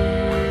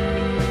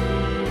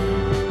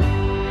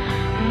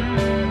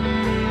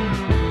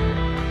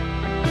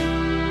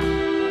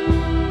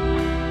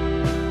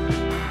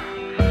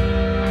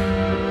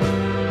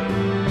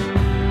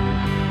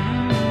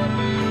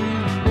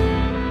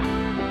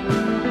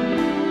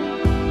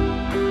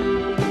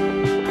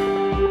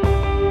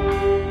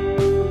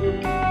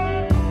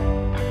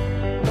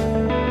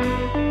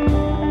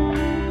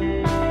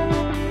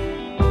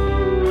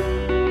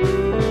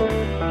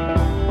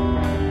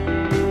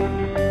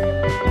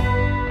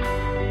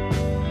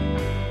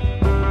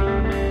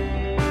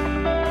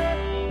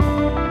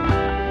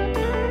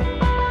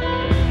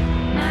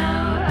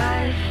 Now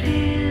I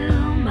feel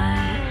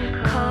my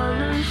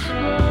colors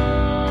flow.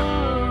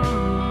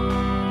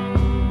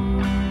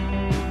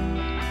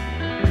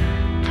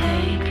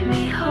 Take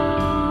me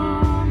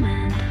home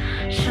and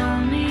show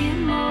me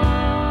more.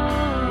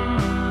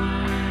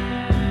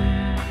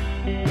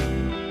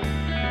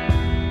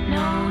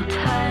 No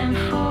time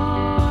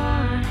for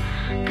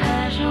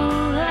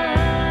casual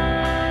lies.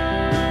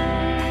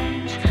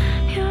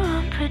 You're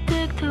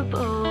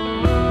unpredictable.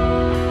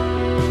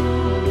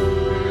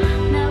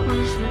 That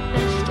was the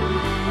best of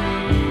it.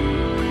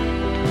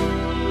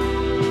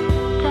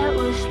 That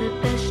was the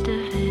best of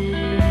it.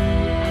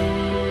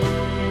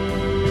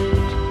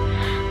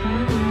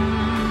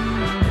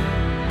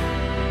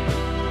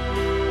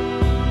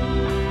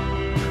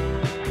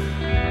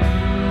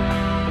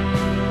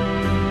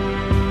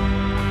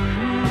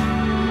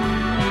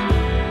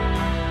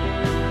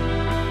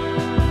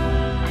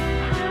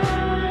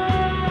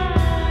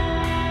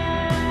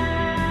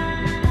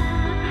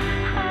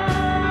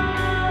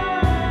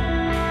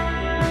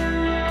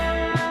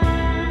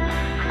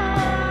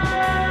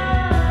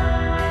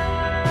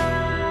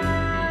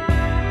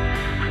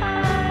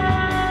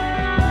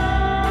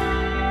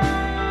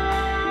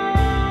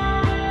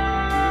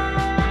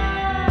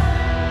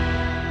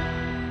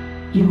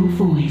 Your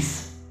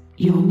voice,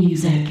 your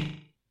music,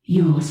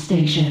 your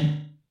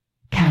station.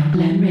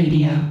 Camglen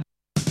Radio.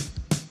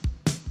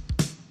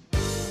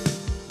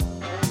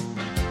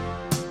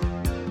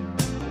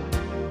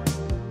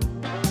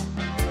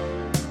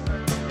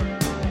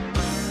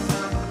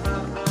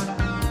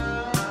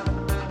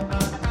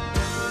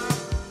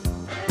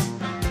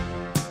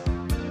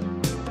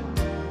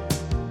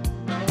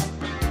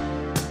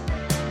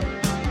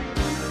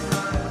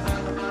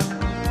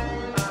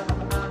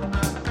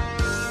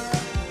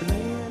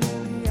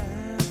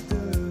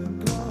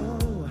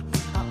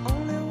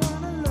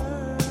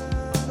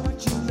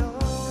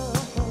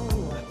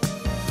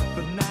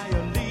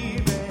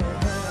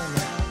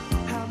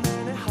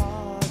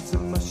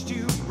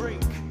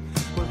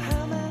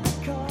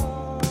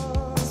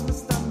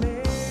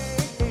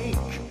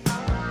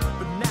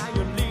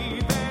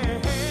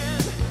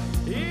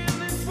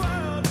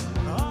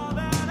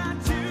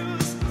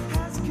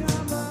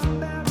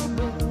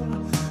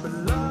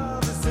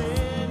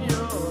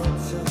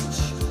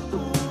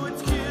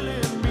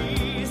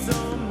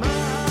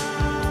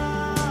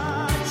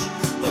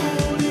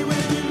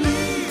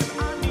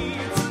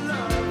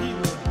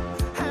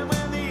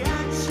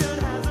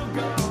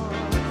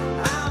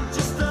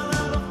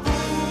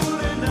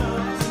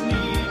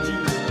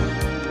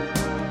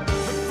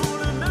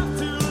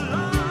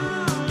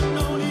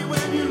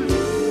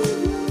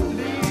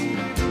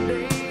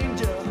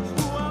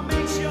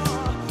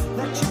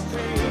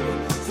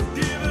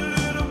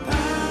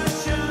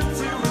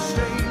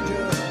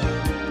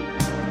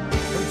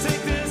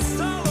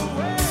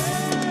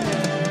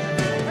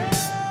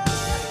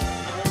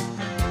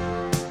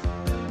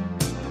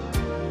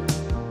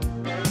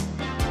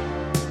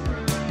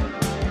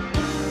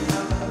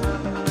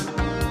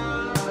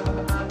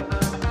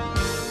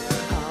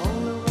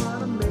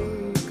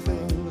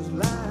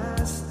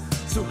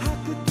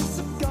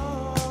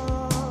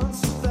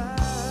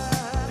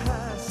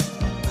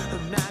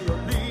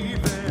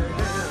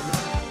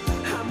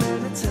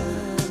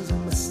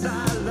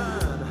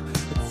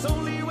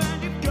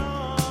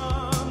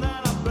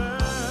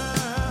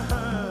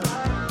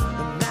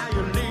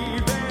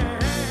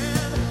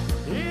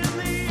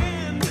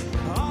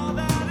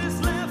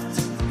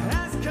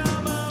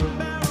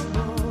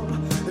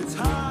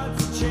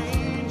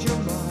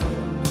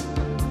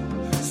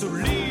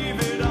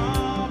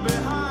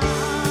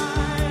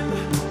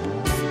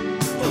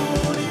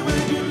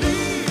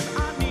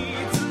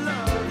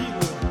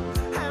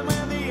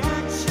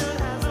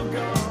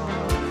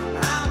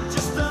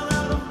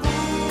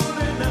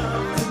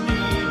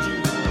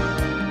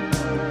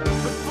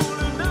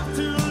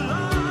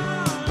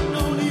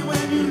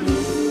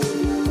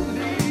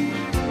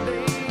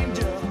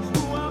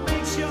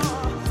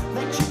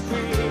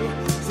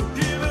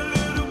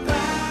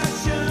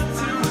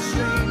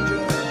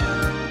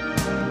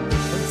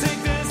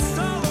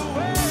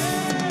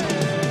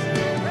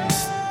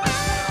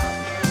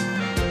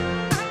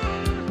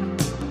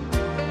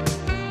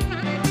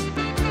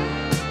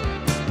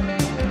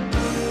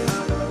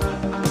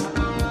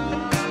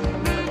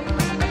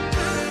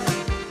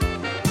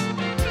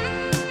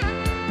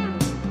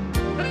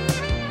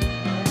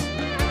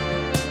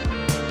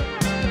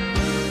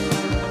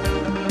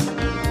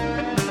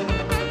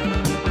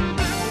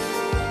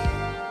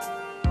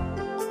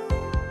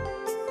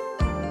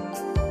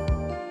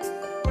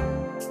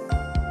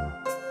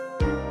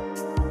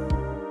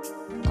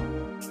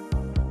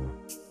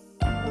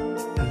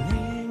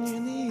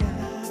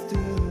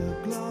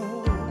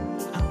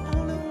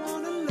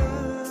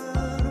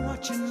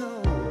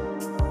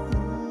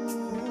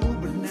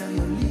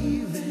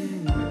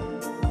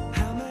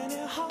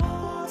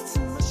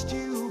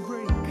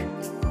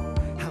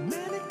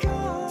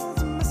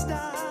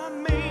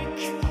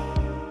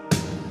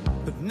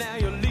 but now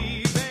you're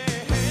leaving.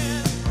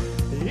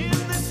 In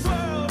this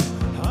world,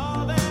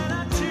 all that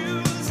I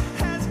choose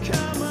has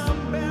come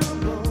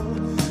unbearable.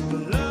 The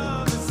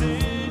love is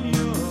in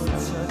your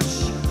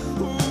touch.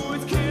 Ooh,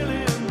 it's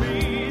killing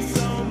me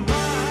so much.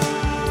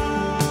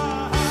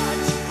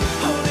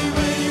 Only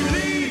when you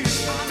leave,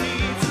 I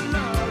need to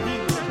love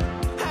you.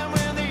 And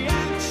when the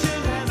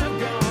action hasn't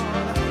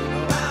gone,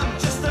 I'm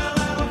just a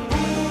little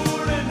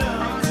fool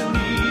enough to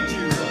need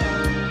you.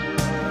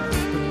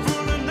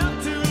 Fool enough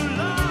to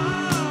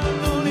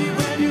love. Only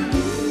when you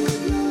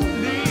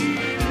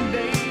leave in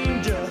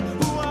danger.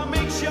 Ooh, I'll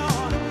make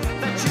sure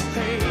that you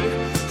pay.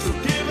 So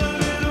give a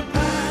little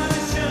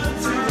passion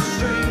to a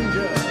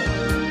stranger.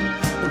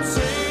 And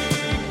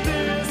take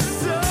this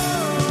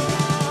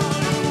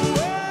song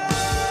away.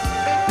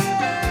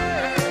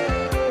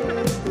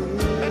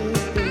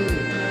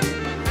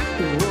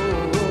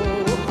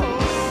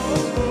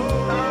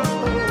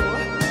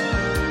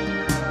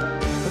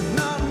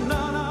 No,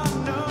 no, no,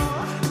 no.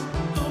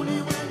 Only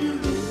when you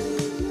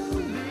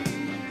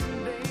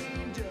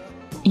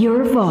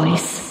Your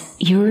voice,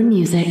 your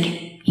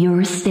music,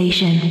 your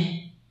station.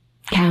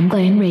 Cam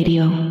Glen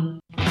Radio.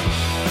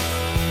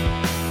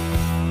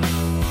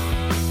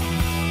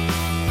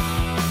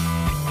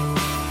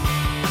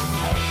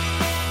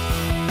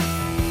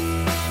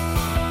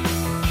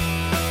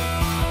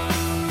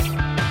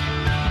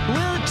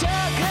 Will the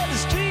talk of the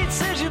street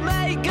says you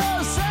might go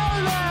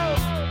solo?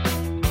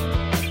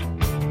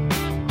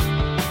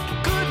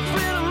 Good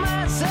friend of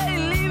mine say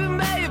leave him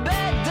by your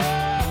back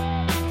door.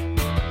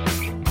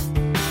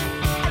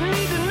 I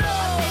need to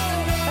know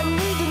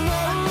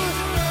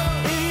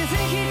if you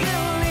think you're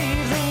gonna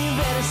leave, then you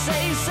better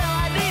say so.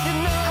 I need to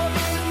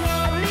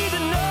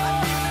know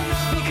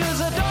because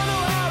I don't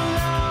know how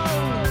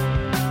long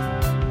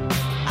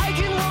I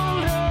can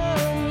hold on.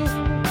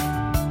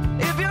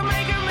 If you're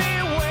making me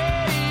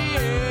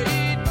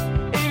wait,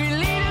 if you're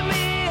leading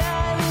me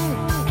on,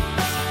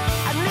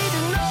 I need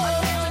to know.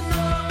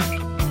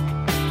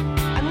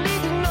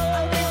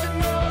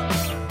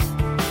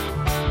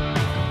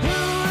 Who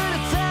would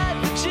have thought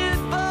that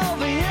you'd fall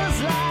for his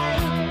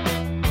line?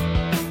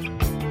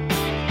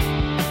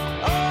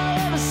 All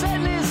of a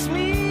sudden it's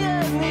me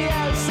on the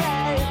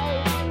outside.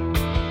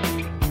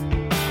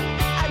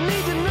 I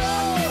need to know.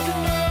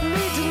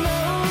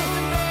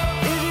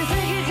 If you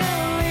think you're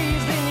gonna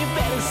leave, then you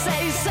better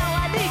say so.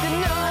 I need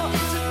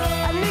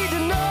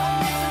to know.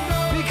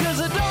 Because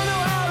I don't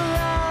know how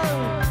long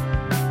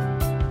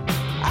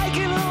I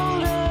can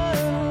hold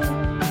on.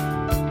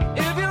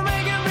 If you're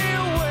making me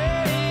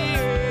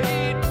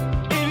wait,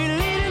 if you're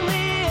leading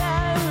me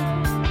on,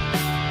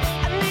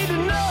 I need to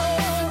know.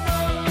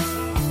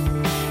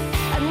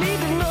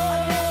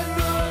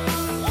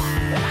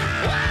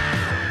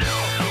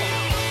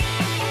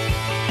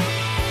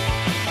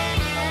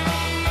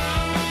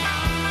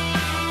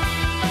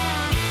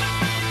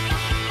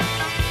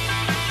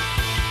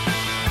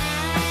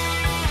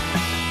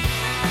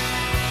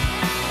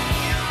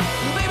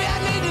 Baby, I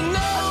need to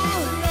know.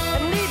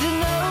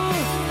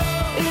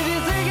 If you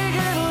think you're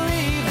gonna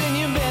leave, then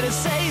you better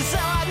say so.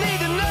 I need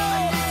to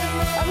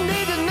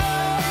know.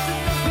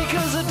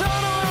 Because I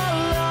don't know how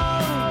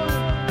long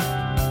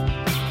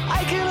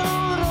I can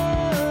hold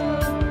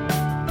on.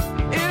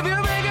 If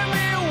you're making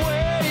me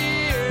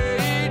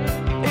wait,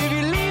 if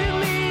you're leading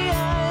me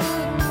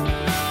on,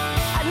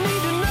 I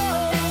need to know.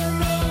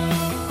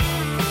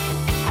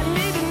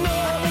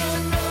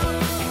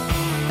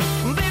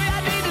 Baby,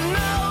 I need to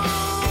know.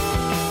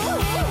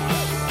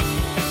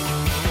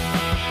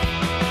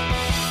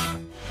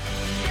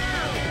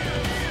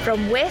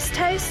 From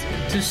Westhouse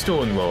To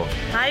Stonelaw.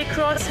 High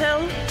Cross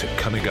Hill To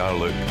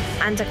Cunningarlook.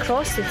 and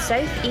across the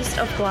southeast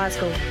of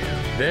Glasgow.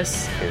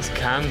 This is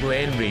Cam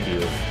Glen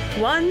Radio.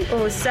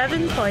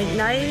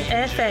 107.9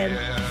 FM.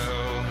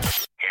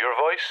 Your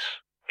voice,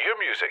 your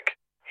music,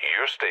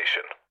 your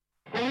station.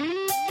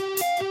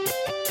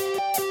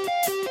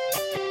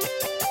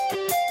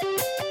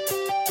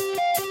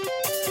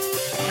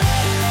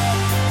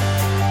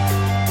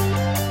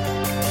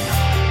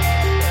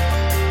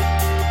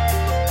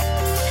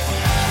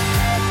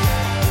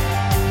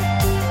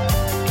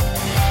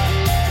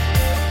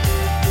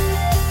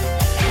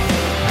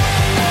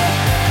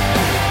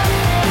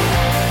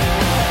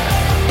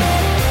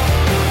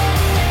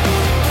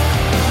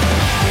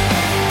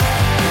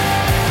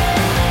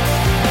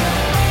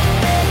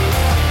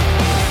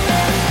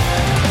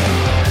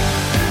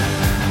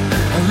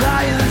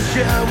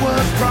 Share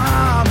was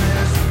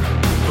promised,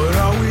 but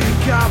all we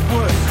got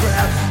was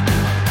scraps.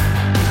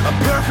 A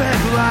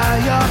perfect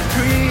lie of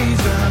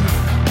treason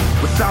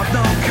without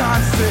no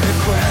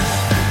consequence.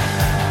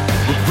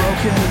 We're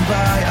broken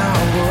by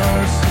our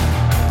words,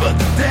 but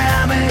the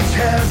damage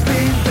has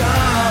been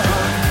done.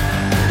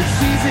 It's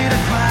easy to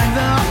climb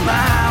the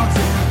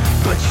mountain,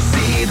 but you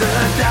see the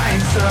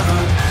dying sun.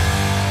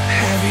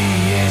 Heavy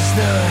is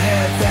the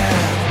head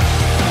that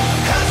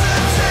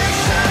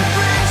hesitation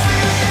brings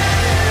the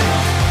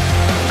end.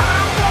 I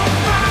won't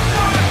fight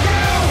for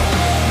you.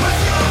 With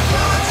your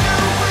blood you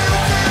will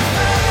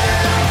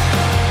defend.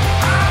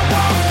 I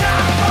won't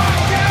die for you.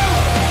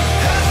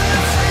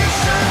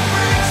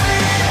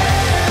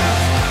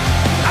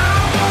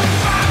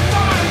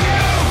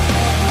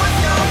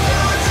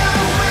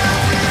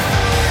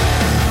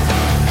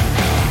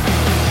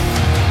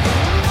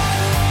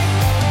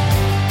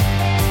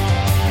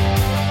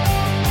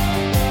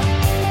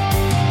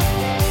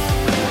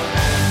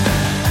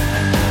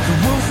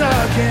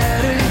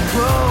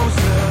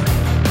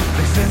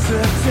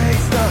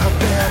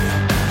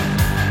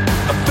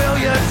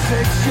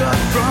 you're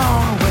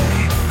thrown away,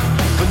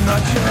 but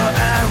not your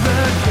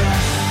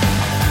arrogance.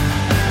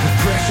 The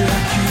pressure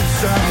keeps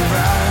on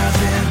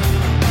rising,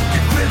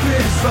 your grip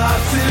is far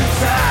too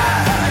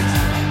tight.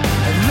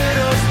 A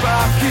little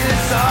spark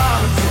is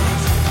all it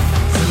takes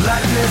to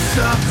light this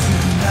up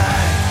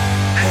tonight.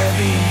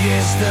 Heavy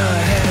is the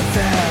head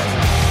that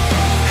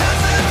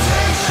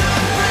hesitation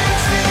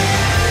brings the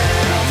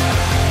end.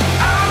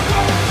 I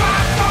won't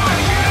fight for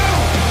you.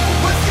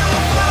 With your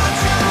blood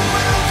you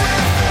will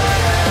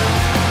defend.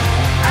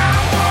 I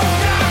won't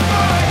die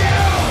for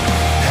you.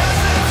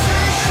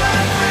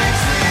 Hesitation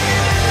brings the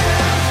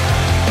end.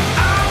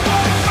 I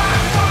won't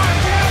fight for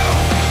you.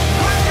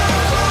 With your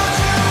blood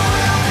you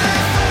will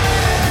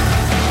defend.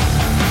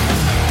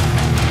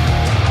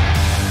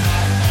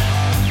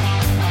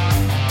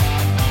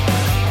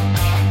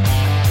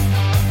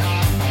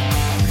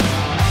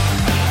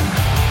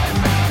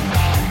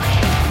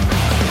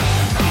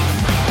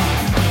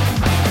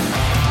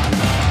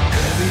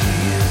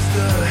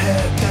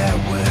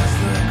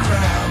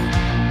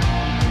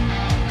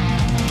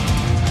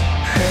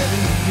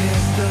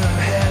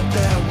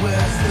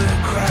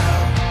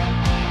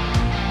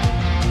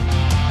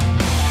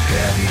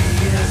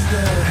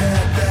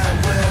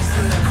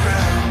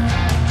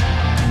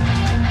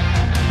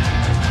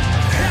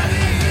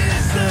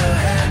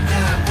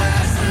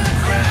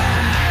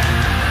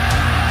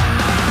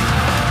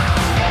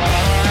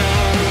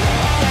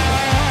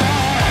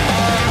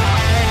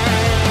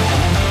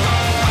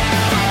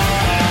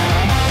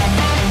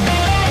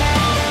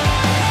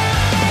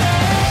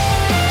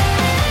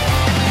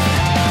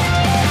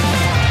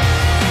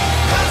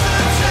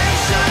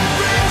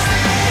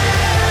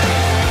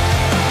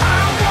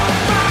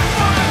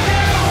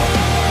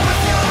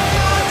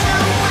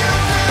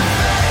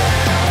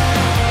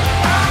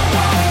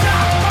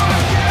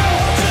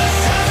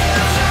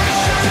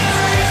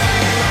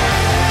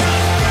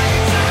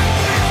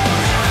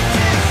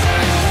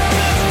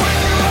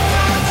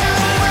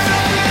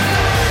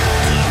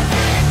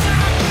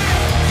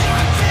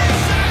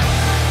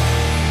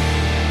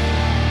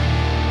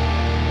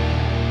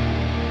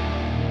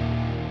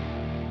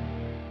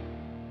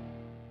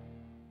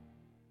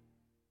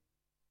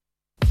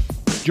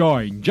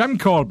 Join Jim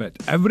Corbett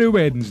every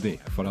Wednesday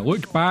for a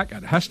look back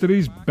at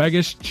history's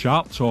biggest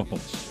chart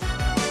toppers.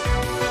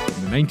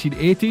 From the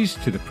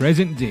 1980s to the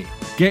present day,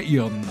 get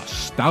your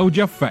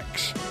nostalgia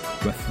fix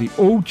with the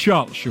Old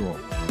Chart Show,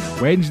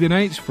 Wednesday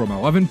nights from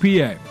 11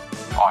 p.m.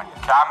 on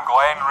Cam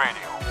Glen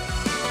Radio.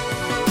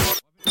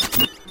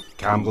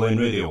 Cam Glen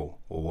Radio,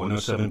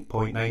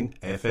 107.9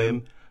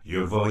 FM,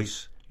 your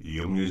voice,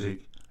 your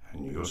music,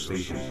 and your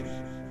station.